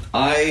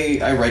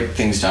 I write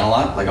things down a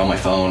lot, like on my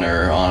phone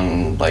or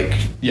on like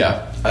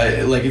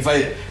if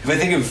I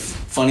think of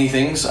funny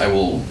things, I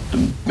will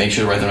make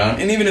sure to write them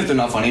down. And even if they're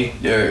not funny,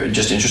 they're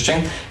just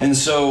interesting. And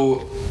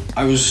so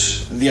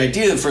the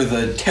idea for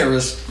the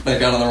terrorist that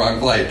got on the wrong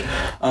flight,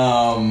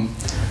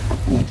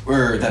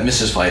 or that missed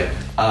his flight,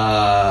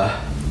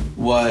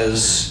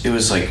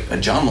 was like a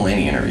John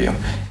Mulaney interview,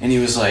 and he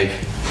was like,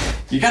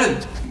 you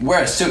gotta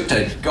wear a suit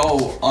to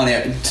go on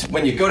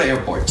when you go to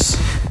airports,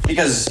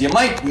 because you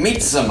might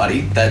meet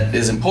somebody that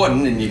is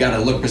important and you gotta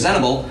look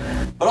presentable,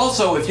 but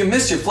also if you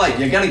miss your flight,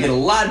 you're gonna get a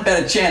lot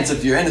better chance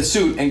if you're in a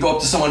suit and go up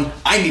to someone,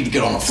 I need to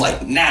get on a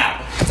flight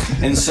now.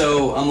 And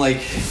so I'm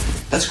like,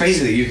 that's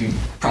crazy that you can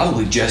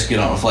probably just get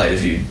on a flight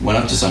if you went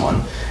up to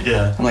someone.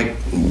 Yeah. I'm like,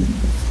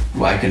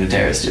 why couldn't a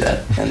terrorist do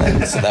that? And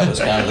then so that was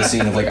kind of the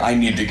scene of like, I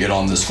need to get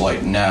on this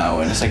flight now.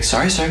 And it's like,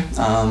 sorry, sir.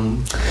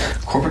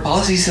 Corporate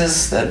policy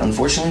says that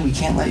unfortunately we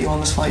can't let you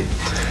on this flight.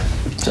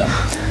 So,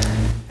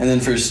 and then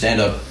for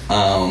stand-up,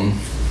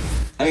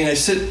 I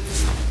sit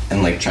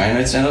and like try and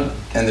write stand-up,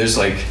 and there's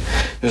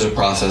a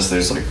process,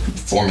 there's like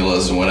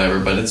formulas and whatever,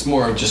 but it's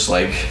more of just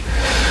like,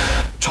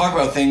 talk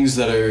about things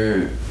that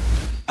are,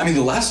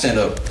 the last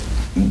stand-up,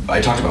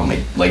 I talked about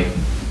like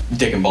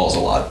dick and balls a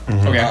lot.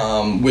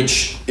 Okay.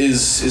 Which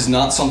is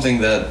not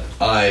something that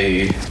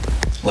I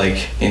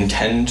like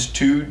intend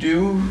to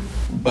do,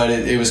 but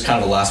it was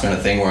kind of a last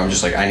minute thing where I'm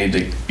just like, I need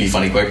to be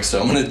funny quick,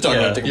 so I'm going to talk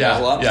about dick and balls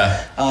a lot.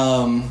 Yeah.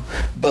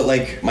 But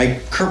like my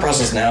current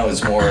process now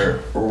is more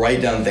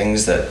write down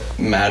things that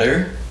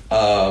matter,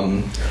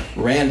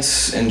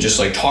 rants, and just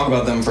like talk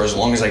about them for as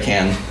long as I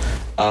can,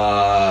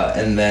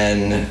 and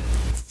then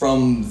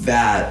from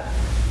that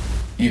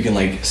you can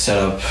like set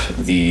up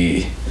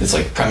it's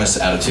like premise,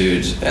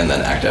 attitude, and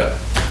then act out.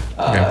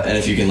 And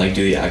if you can like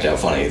do the act out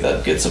funny,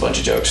 that gets a bunch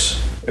of jokes.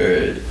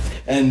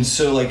 And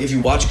so like if you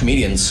watch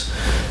comedians,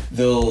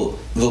 they'll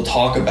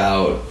talk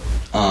about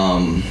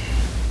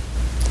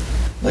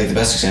like the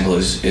best example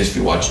is if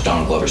you watch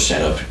Donald Glover's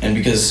stand up, and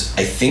because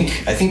I think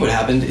what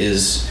happened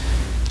is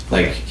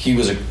like he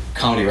was a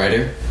comedy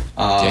writer.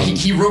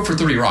 He wrote for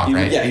 30 Rock,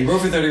 right? Yeah, he wrote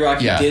for 30 Rock.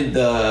 Yeah. He did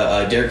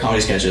the Derek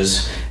comedy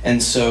sketches.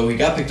 And so he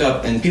got picked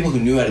up, and people who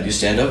knew how to do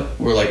stand-up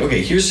were like,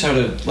 okay, here's how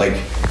to, like,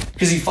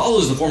 because he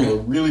follows the formula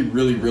really,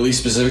 really, really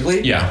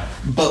specifically. Yeah.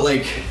 But,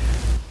 like,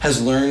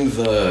 has learned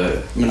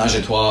the menage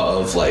a trois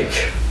of, like,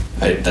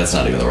 that's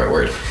not even the right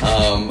word,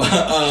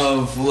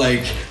 of,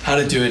 like, how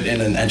to do it in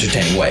an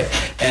entertaining way.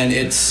 And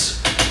it's,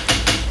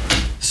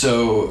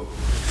 so,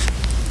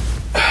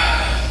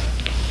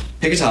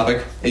 pick a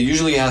topic. It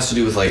usually has to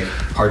do with like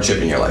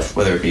hardship in your life,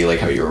 whether it be like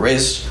how you were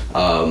raised,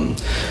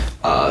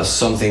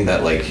 something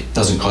that like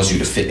doesn't cause you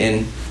to fit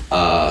in,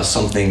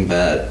 something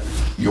that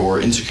you're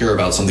insecure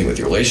about, something with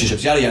your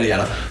relationships, yada yada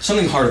yada.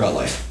 Something hard about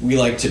life. We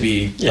like to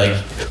be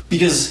like,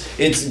 because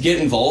it's get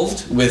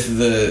involved with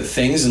the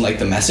things and like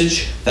the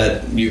message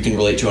that you can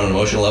relate to on an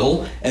emotional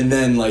level, and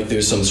then like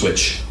there's some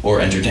switch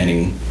or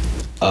entertaining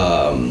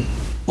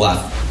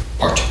laugh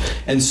part.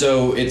 And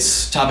so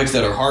it's topics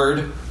that are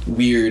hard,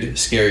 weird,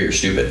 scary, or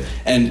stupid.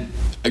 And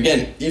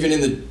again, even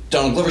in the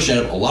Donald Glover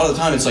stand-up, a lot of the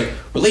time it's like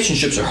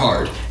relationships are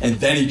hard, and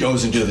then he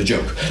goes into the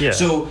joke. Yeah.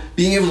 So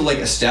being able to like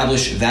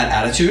establish that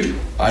attitude,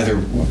 either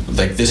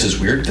like this is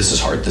weird, this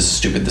is hard, this is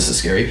stupid, this is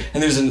scary,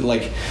 and there's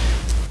like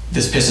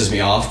this pisses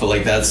me off, but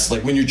like that's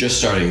like when you're just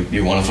starting,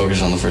 you want to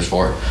focus on the first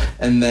four,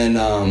 and then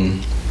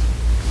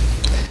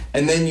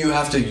you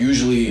have to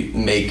usually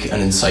make an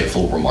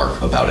insightful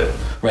remark about it,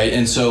 right?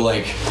 And so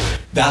like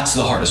that's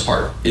the hardest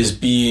part, is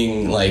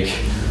being like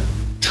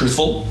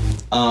truthful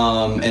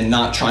and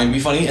not trying to be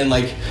funny. And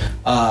like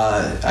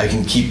I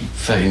can keep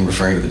fucking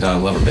referring to the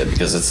Donald Glover bit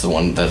because it's the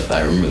one that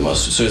I remember the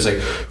most. So it's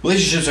like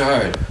relationships are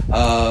hard,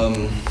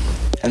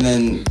 and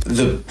then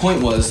the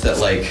point was that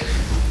like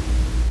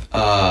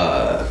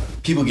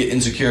people get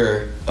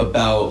insecure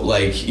about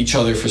like each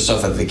other for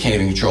stuff that they can't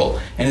even control.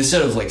 And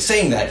instead of like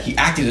saying that, he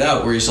acted it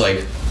out where he's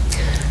like,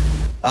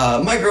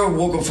 my girl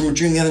woke up from a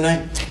dream the other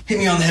night, hit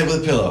me on the head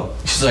with a pillow.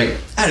 She's like,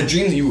 I had a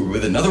dream that you were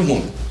with another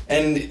woman.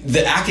 And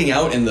the acting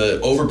out and the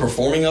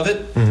overperforming of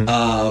it,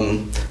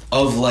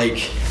 of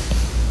like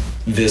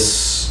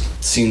this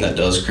scene that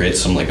does create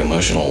some like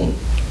emotional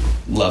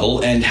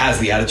level and has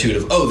the attitude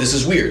of, oh, this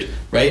is weird,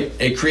 right?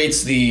 It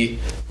creates the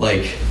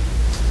like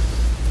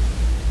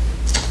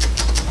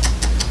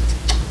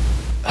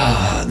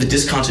the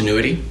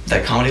discontinuity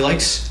that comedy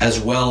likes, as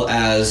well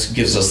as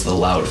gives us the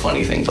loud,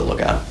 funny thing to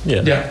look at.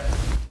 Yeah.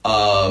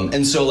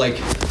 And so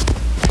like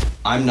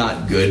I'm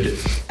not good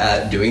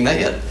at doing that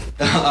yet.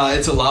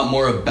 It's a lot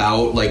more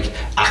about like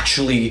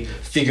actually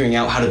figuring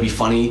out how to be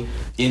funny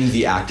in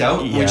the act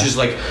out, which is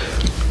like,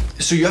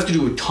 so you have to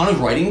do a ton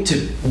of writing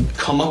to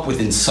come up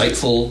with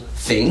insightful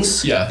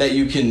things that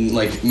you can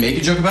like make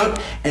a joke about,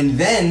 and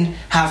then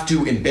have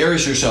to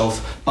embarrass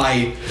yourself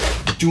by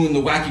doing the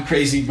wacky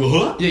crazy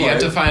you have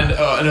to find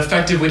an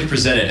effective way to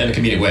present it in a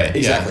comedic way.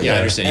 Exactly. I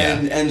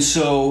understand. And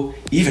so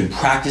even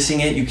practicing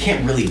it, you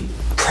can't really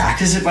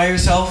practice it by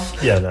yourself.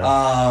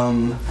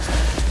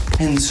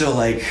 And so,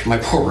 like, my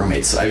poor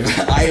roommates, I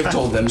have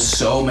told them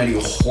so many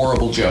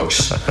horrible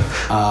jokes.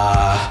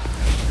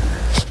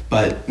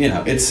 But, you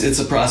know, it's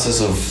a process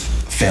of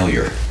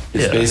failure.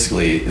 It's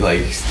basically,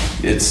 like,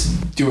 it's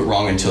do it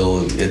wrong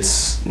until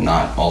it's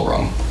not all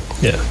wrong.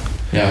 Yeah.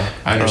 Yeah,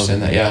 I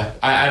understand that. Yeah,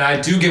 I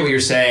do get what you're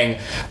saying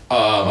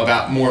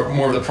about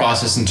more of the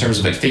process in terms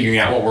of like figuring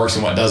out what works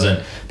and what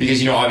doesn't.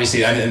 Because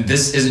obviously, and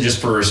this isn't just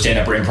for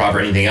stand-up or improv or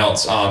anything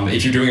else.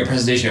 If you're doing a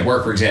presentation at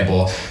work, for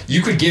example,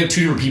 you could give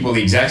two different people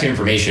the exact same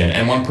information,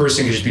 and one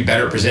person could just be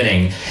better at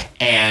presenting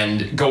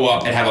and go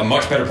up and have a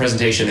much better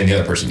presentation than the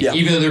other person. Yeah.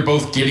 Even though they're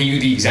both giving you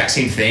the exact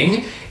same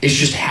thing, it's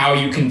just how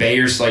you convey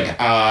your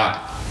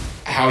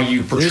how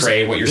you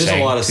portray what you're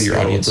saying to your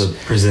audience. There's a lot of skill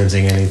to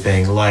presenting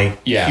anything,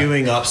 like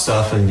queuing up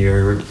stuff in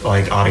your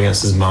like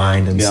audience's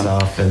mind and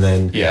stuff, and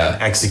then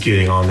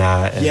executing on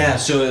that. And,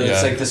 so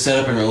it's like the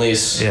setup and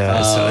release.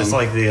 Yeah, so it's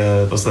like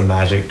the what's the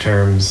magic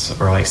terms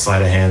or like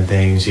sleight of hand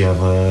things. You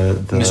have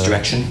the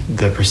misdirection,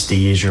 the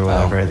prestige or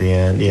whatever at the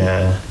end.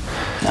 Yeah,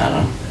 I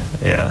don't know.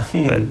 Yeah,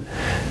 but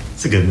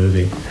it's a good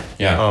movie.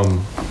 Yeah,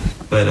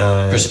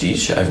 but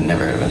Prestige, I've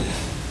never heard of it.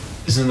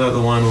 Isn't that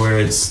the one where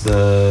it's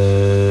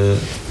the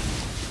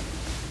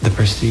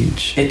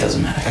Prestige? It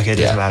doesn't matter. Okay, it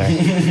doesn't matter.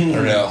 I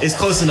don't know. It's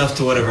close enough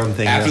to whatever I'm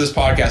thinking. After this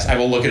podcast, I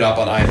will look it up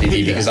on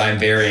IMDb because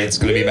it's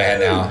going to be in my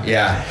head now.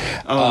 Yeah.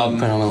 Put on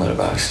my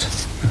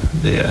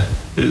Letterboxd. Yeah.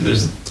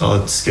 There's a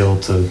lot of skill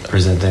to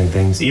presenting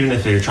things, even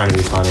if you're trying to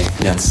be funny.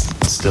 Yeah. It's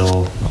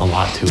still a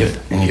lot to it.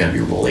 And you got to be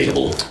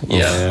relatable.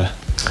 Yeah.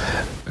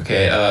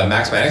 Okay,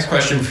 Max, my next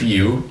question for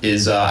you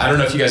is, I don't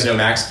know if you guys know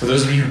Max, for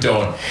those of you who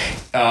don't,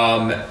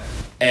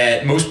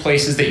 at most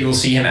places that you will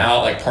see him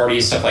out, like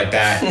parties, stuff like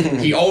that,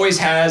 he always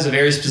has a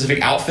very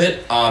specific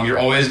outfit. You're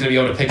always going to be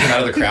able to pick him out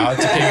of the crowd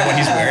depending on what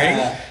he's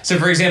wearing. So,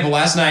 for example,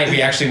 last night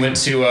we actually went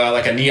to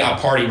like a neon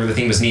party where the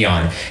theme was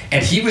neon,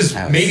 and he was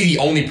maybe the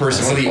only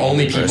person, one of the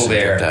only people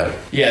there.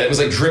 Yeah, it was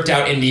like dripped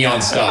out in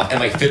neon stuff and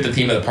like fit the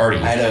theme of the party.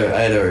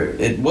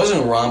 It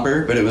wasn't a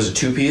romper, but it was a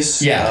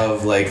two-piece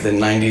of like the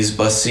 90s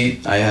bus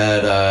seat. I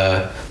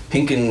had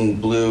pink and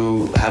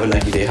blue Have a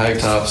Nike Day high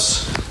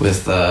tops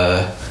with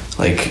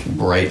like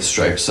bright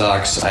striped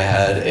socks. I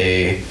had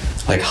a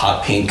like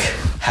hot pink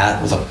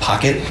hat with a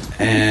pocket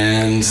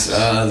and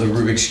the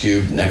Rubik's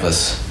Cube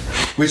necklace.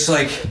 Which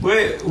like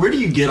where do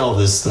you get all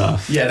this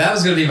stuff? Yeah, that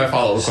was gonna be my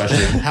follow-up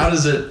question. How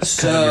does it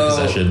come in your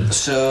possession?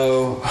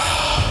 So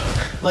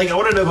like I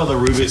want to know about the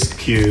Rubik's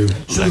Cube.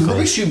 So the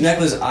Rubik's Cube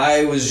necklace,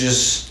 I was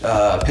just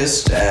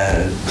pissed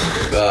and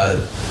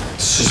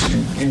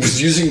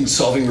was using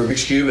solving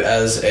Rubik's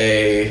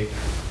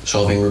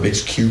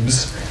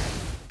cubes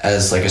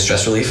as like a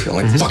stress relief. I'm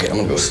like, fuck it, I'm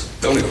gonna go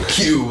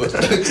cube.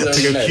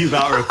 To go cube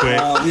out real quick.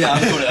 Yeah,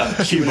 I'm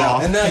gonna cube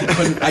off. And then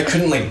I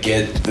couldn't like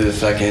get the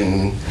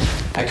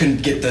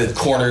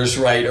corners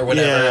right or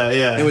whatever.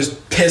 Yeah. It was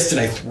pissed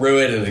and I threw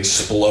it and it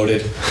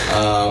exploded,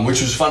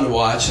 which was fun to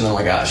watch. And I'm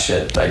like, ah,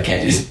 shit, I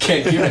can't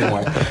cube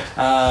anymore.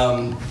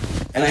 And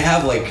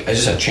I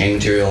just have chain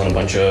material and a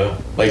bunch of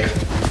like,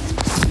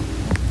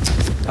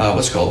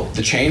 what's it called?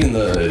 The chain and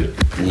the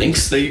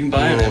links that you can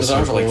buy on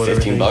Amazon for like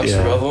 $15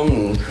 for both of them.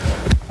 And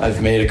I've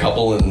made a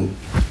couple, and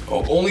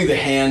only the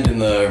hand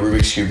and the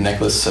Rubik's Cube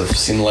necklace have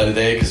seen the light of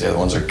day because the other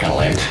ones are kind of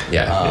lame.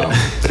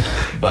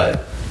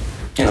 But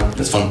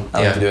it's fun.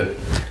 I like to do it.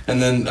 And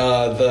then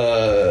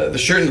the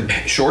shirt and the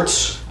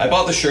shorts. I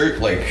bought the shirt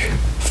like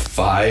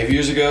 5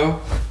 years ago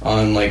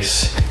on like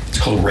it's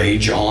called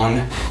Rage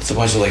On. It's a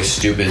bunch of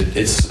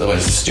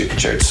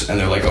stupid shirts, and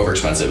they're like over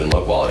expensive and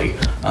low quality.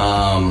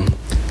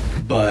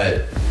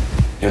 But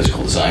it was a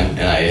cool design,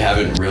 and I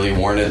haven't really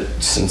worn it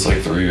since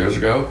like 3 years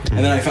ago. Mm-hmm.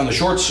 And then I found the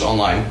shorts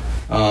online.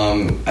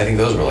 I think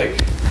those were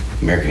like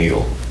American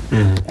Eagle.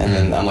 Mm-hmm. And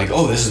then I'm like,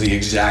 oh, this is the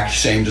exact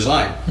same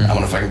design. Mm-hmm. I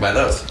want to fucking buy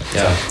those.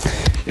 Yeah. So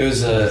it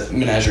was a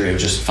menagerie of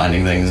just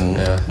finding things and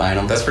buying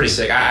them. That's pretty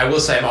sick. I will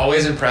say I'm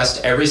always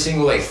impressed. Every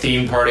single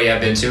theme party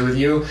I've been to with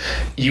you,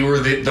 you were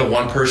the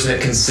one person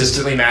that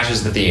consistently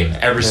matches the theme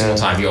every single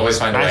time. You always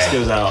find a way. Max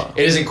goes out.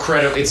 It is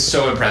incredible. It's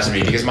so impressive to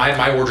me because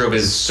my wardrobe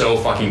is so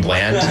fucking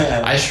bland.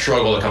 I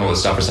struggle to come up with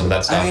stuff for some of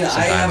that stuff. I mean,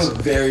 sometimes. I have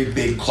a very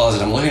big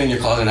closet. I'm looking in your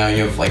closet now and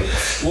you have like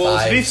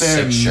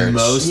 5-6 shirts.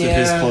 Most of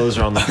his clothes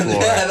are on the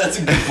floor. Yeah, that's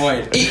a good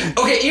point.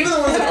 Okay, even the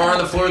ones that are on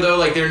the floor though,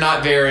 like they're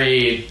not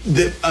very...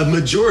 A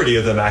majority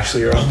of them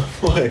actually are on the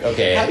floor.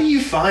 Okay. How do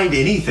you find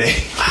anything?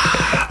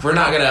 We're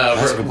not gonna...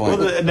 That's a good point.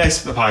 Well, the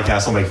next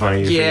podcast will make fun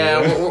of you.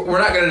 Yeah, we're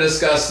not gonna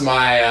discuss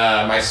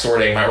my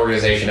sorting, my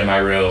organization in my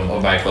room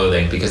of my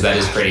clothing because that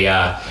is pretty...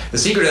 the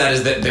secret of that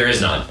is that there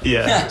is none.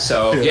 Yeah.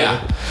 So,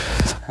 yeah.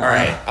 All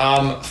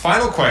right.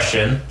 Final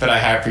question that I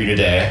have for you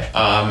today.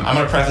 I'm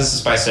going to preface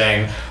this by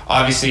saying,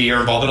 obviously, you're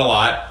involved in a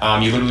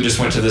lot. You literally just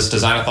went to this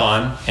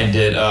design-a-thon and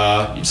did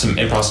some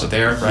improv stuff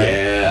there, right?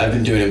 Yeah, I've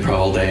been doing improv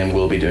all day and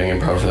will be doing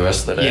improv for the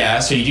rest of the day. Yeah,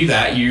 so you do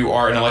that. You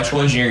are an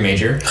electrical engineering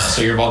major,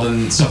 so you're involved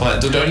in stuff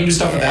like that. Don't you do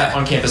stuff like that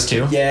on campus,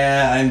 too?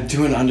 Yeah, I'm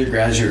doing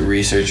undergraduate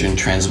research in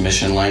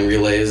transmission line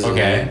relays.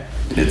 Okay.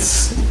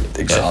 It's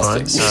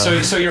exhausting.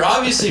 So you're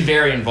obviously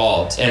very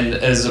involved, and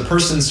as a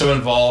person so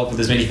involved with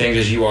as many things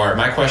as you are,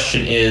 my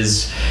question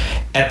is,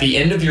 at the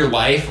end of your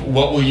life,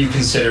 what will you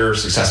consider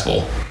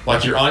successful?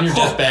 Like you're on your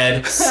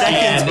deathbed,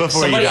 seconds and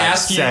before somebody you die.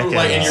 asks you,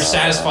 and you're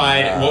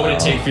satisfied. What would it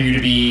take for you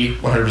to be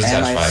 100%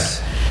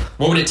 satisfied?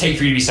 What would it take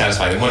for you to be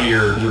satisfied? And what are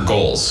your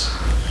goals?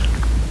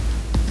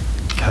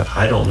 God,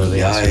 I don't know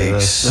the answer to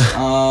this.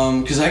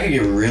 Yikes. Because I could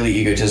get really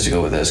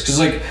egotistical with this. Because,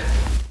 like,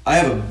 I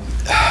have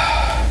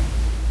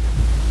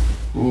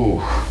a...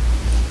 Ooh.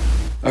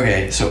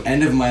 Okay, so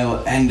end of my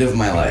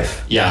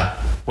life. Yeah.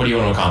 What do you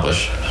want to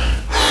accomplish?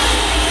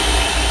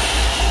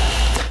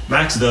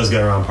 Max does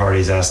go around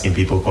parties asking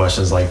people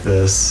questions like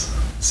this.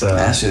 So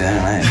Ask you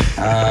that night.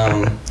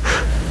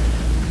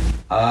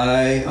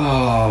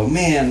 Oh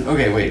man.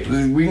 Okay, wait.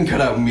 We can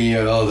cut out me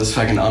all this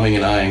fucking umming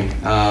and eyeing.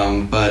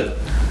 But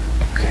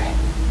okay.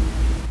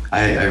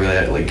 I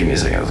really like. Give me a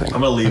second.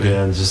 I'm gonna leave it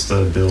in just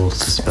to build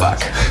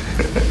suspense. Fuck.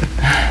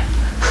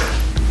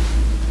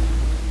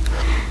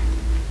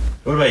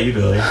 What about you,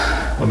 Billy?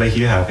 What make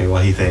you happy?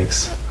 What he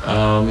thinks?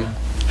 I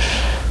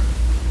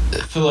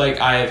feel like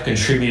I have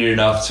contributed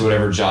enough to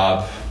whatever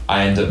job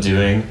I end up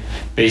doing,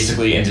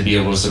 basically, and to be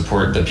able to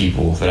support the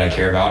people that I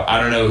care about.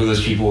 I don't know who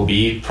those people will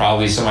be.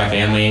 Probably some of my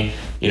family,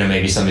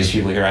 maybe some of these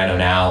people here I know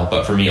now.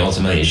 But for me,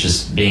 ultimately, it's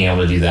just being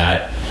able to do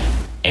that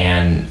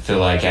and feel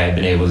like I've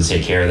been able to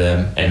take care of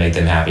them and make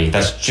them happy.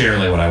 That's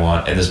generally what I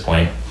want at this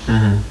point.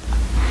 Mm-hmm.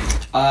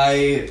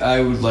 I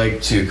would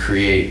like to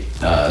create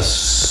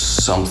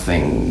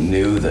something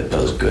new that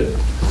does good.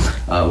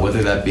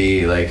 Whether that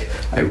be like,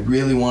 I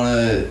really want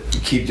to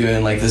keep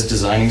doing like this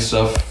designing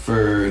stuff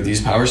for these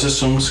power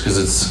systems, because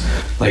it's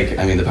like,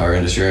 I mean, the power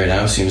industry right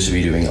now seems to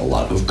be doing a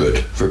lot of good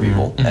for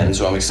people. Mm-hmm. And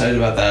so I'm excited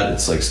about that.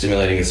 It's like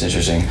stimulating, it's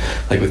interesting.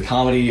 Like with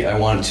comedy, I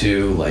want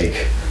to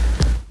like,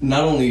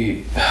 not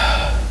only,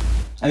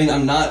 I mean,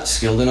 I'm not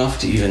skilled enough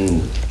to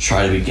even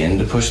try to begin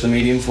to push the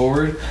medium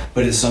forward,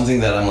 but it's something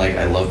that I'm like,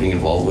 I love being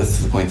involved with,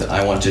 to the point that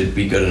I want to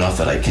be good enough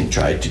that I can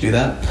try to do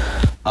that.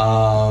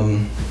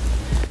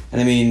 And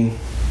I mean,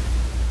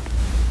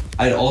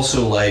 I'd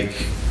also like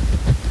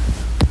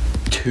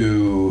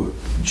to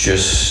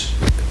just,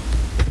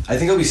 I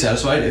think I'll be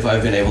satisfied if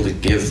I've been able to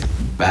give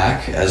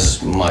back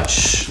as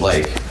much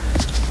like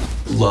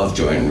love,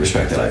 joy, and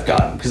respect that I've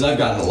gotten, because I've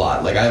gotten a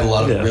lot. Like I have a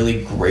lot of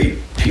really great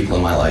people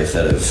in my life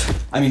that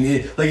have, I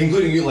mean, like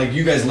including you, like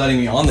you guys letting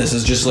me on this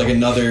is just like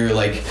another,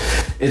 like,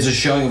 it's a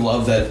showing of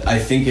love that I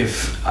think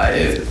if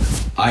I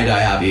die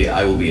happy,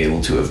 I will be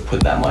able to have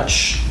put that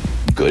much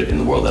good in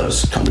the world that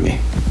has come to me.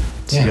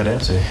 That's a good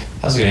answer.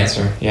 That's a good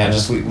answer. Yeah,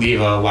 just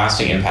leave a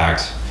lasting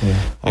impact. Yeah.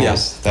 I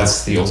guess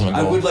that's the ultimate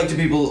goal. I would like to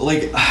people,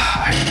 like,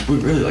 I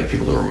would really like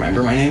people to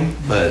remember my name,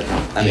 but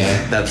I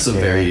mean, that's a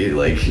very,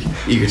 like,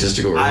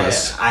 egotistical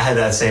request. I had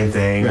that same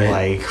thing,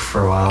 like,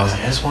 for a while. I was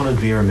like, I just wanted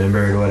to be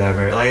remembered or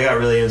whatever. Like, I got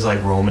really into,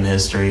 like, Roman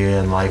history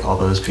and, like, all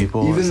those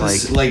people. Even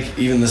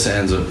even the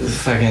sands of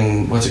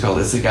fucking, what's it called?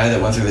 It's the guy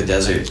that went through the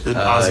desert.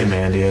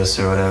 Ozymandias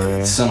or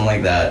whatever. Something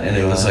like that. And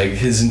it was, like,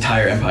 his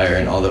entire empire,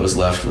 and all that was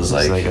left was,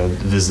 like... It's like a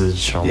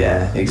visage.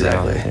 Yeah,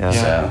 exactly. Yeah.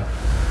 So...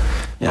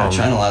 Yeah,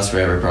 trying to last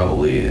forever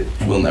probably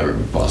will never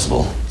be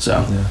possible.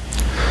 So,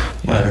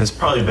 it's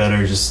probably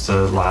better just to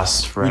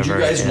last forever. Would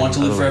you guys want to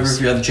live forever if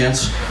you had the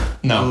chance?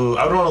 No. Ooh,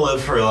 I would want to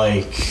live for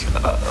like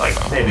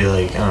maybe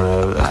like, I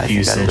don't know, a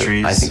few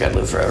centuries. I think I'd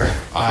live forever.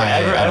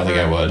 I don't think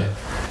I would.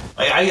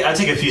 Like I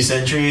take a few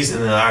centuries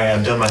and then all right,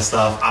 I've done my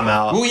stuff. I'm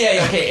out. Oh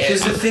yeah, okay.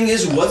 Because the thing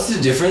is, what's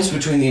the difference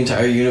between the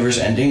entire universe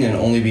ending and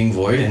only being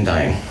void and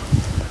dying?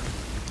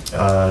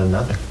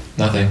 Nothing.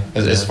 Nothing.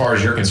 As far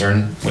as you're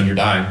concerned, when you're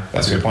dying,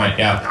 that's a good point.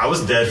 Yeah. I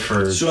was dead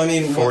for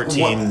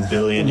 14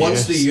 billion years.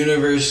 Once the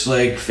universe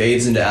like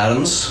fades into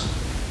atoms,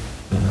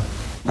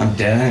 I'm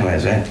dead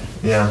anyways, right?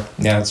 Yeah.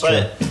 Yeah, that's true.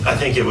 But I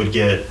think it would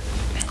get,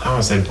 I don't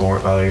want to say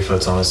boring, by the way, if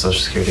it's on a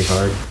social security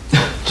card.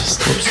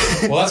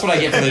 Well, that's what I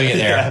get for living it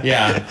there.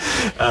 Yeah.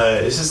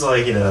 It's just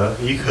like,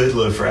 you could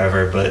live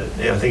forever, but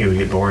I think it would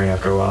get boring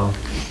after a while.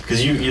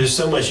 Because there's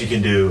so much you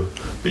can do,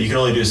 but you can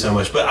only do so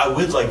much. But I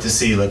would like to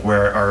see like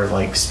where our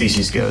like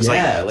species goes.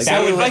 Yeah, I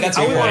would want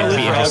to live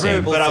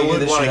forever, but I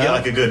would want to get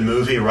like a good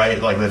movie,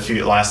 right? Like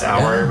the last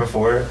hour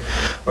before,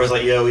 where it's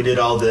like, we did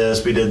all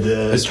this, we did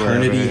this.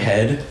 Eternity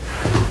head.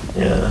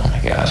 Yeah. Oh my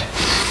god.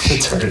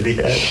 Eternity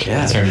head.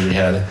 Yeah. Eternity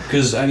head.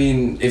 Because I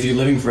mean, if you're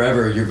living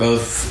forever, you're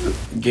both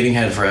getting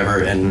head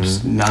forever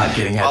and not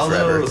getting head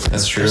forever.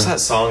 That's true. There's that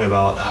song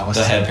about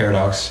the head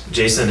paradox.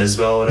 Jason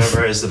Isbell,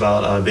 whatever, is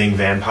about being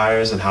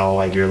vampires and how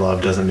like your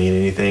love doesn't mean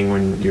anything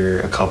when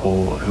you're a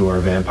couple who are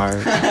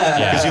vampires.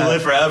 Because you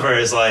live forever.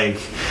 It's like,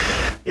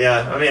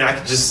 I mean, I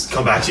could just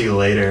come back to you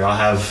later. I'll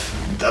have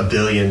a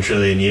billion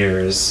trillion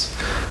years,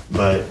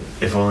 but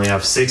if I only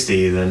have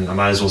 60, then I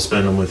might as well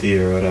spend them with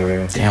you or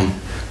whatever. Damn.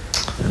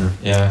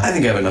 Yeah. I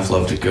think I have enough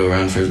love to go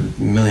around for a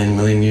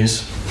million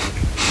years.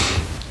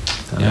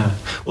 Yeah.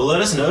 Well,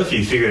 let us know if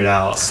you figured it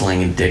out.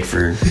 Slanging dick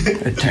for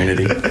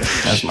eternity.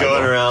 That's my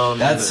going goal. around.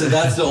 That's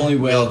the only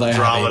way I'll die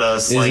happy. Andromeda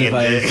slanging is if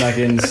I dick.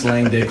 fucking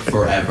slang dick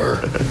forever.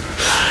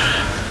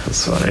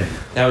 That's funny.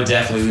 That would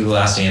definitely leave a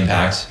lasting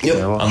impact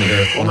on the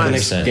earth. Well,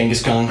 Max,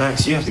 Genghis Khan.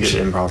 Max, you have to get to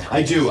improv.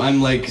 I do.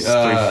 I'm like,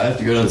 I have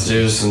to go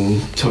downstairs and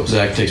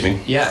Zach takes me.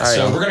 Yeah,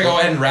 so we're gonna go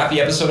ahead and wrap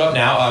the episode up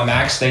now.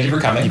 Max, thank you for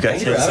coming. You got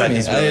 10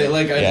 seconds. I'd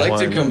like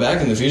to come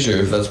back in the future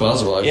if that's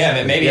possible.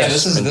 Yeah, maybe. Yeah,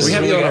 this is we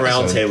have really you on a good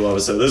round episode. table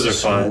episode. Those are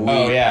fun.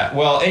 Oh yeah.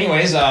 Well,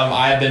 anyways,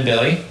 I have been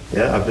Billy,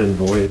 Yeah, I've been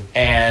Boyd.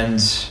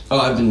 and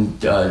I've been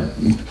Dan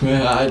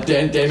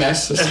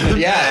Max.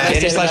 yeah,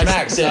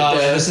 Danny/Max.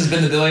 This has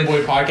been the Billy and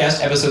Boyd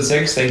Podcast, episode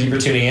 6. Thank you for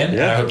tuning in.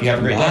 Yeah. And I hope you have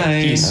a great Bye.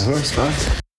 day. Peace. Of course, bye.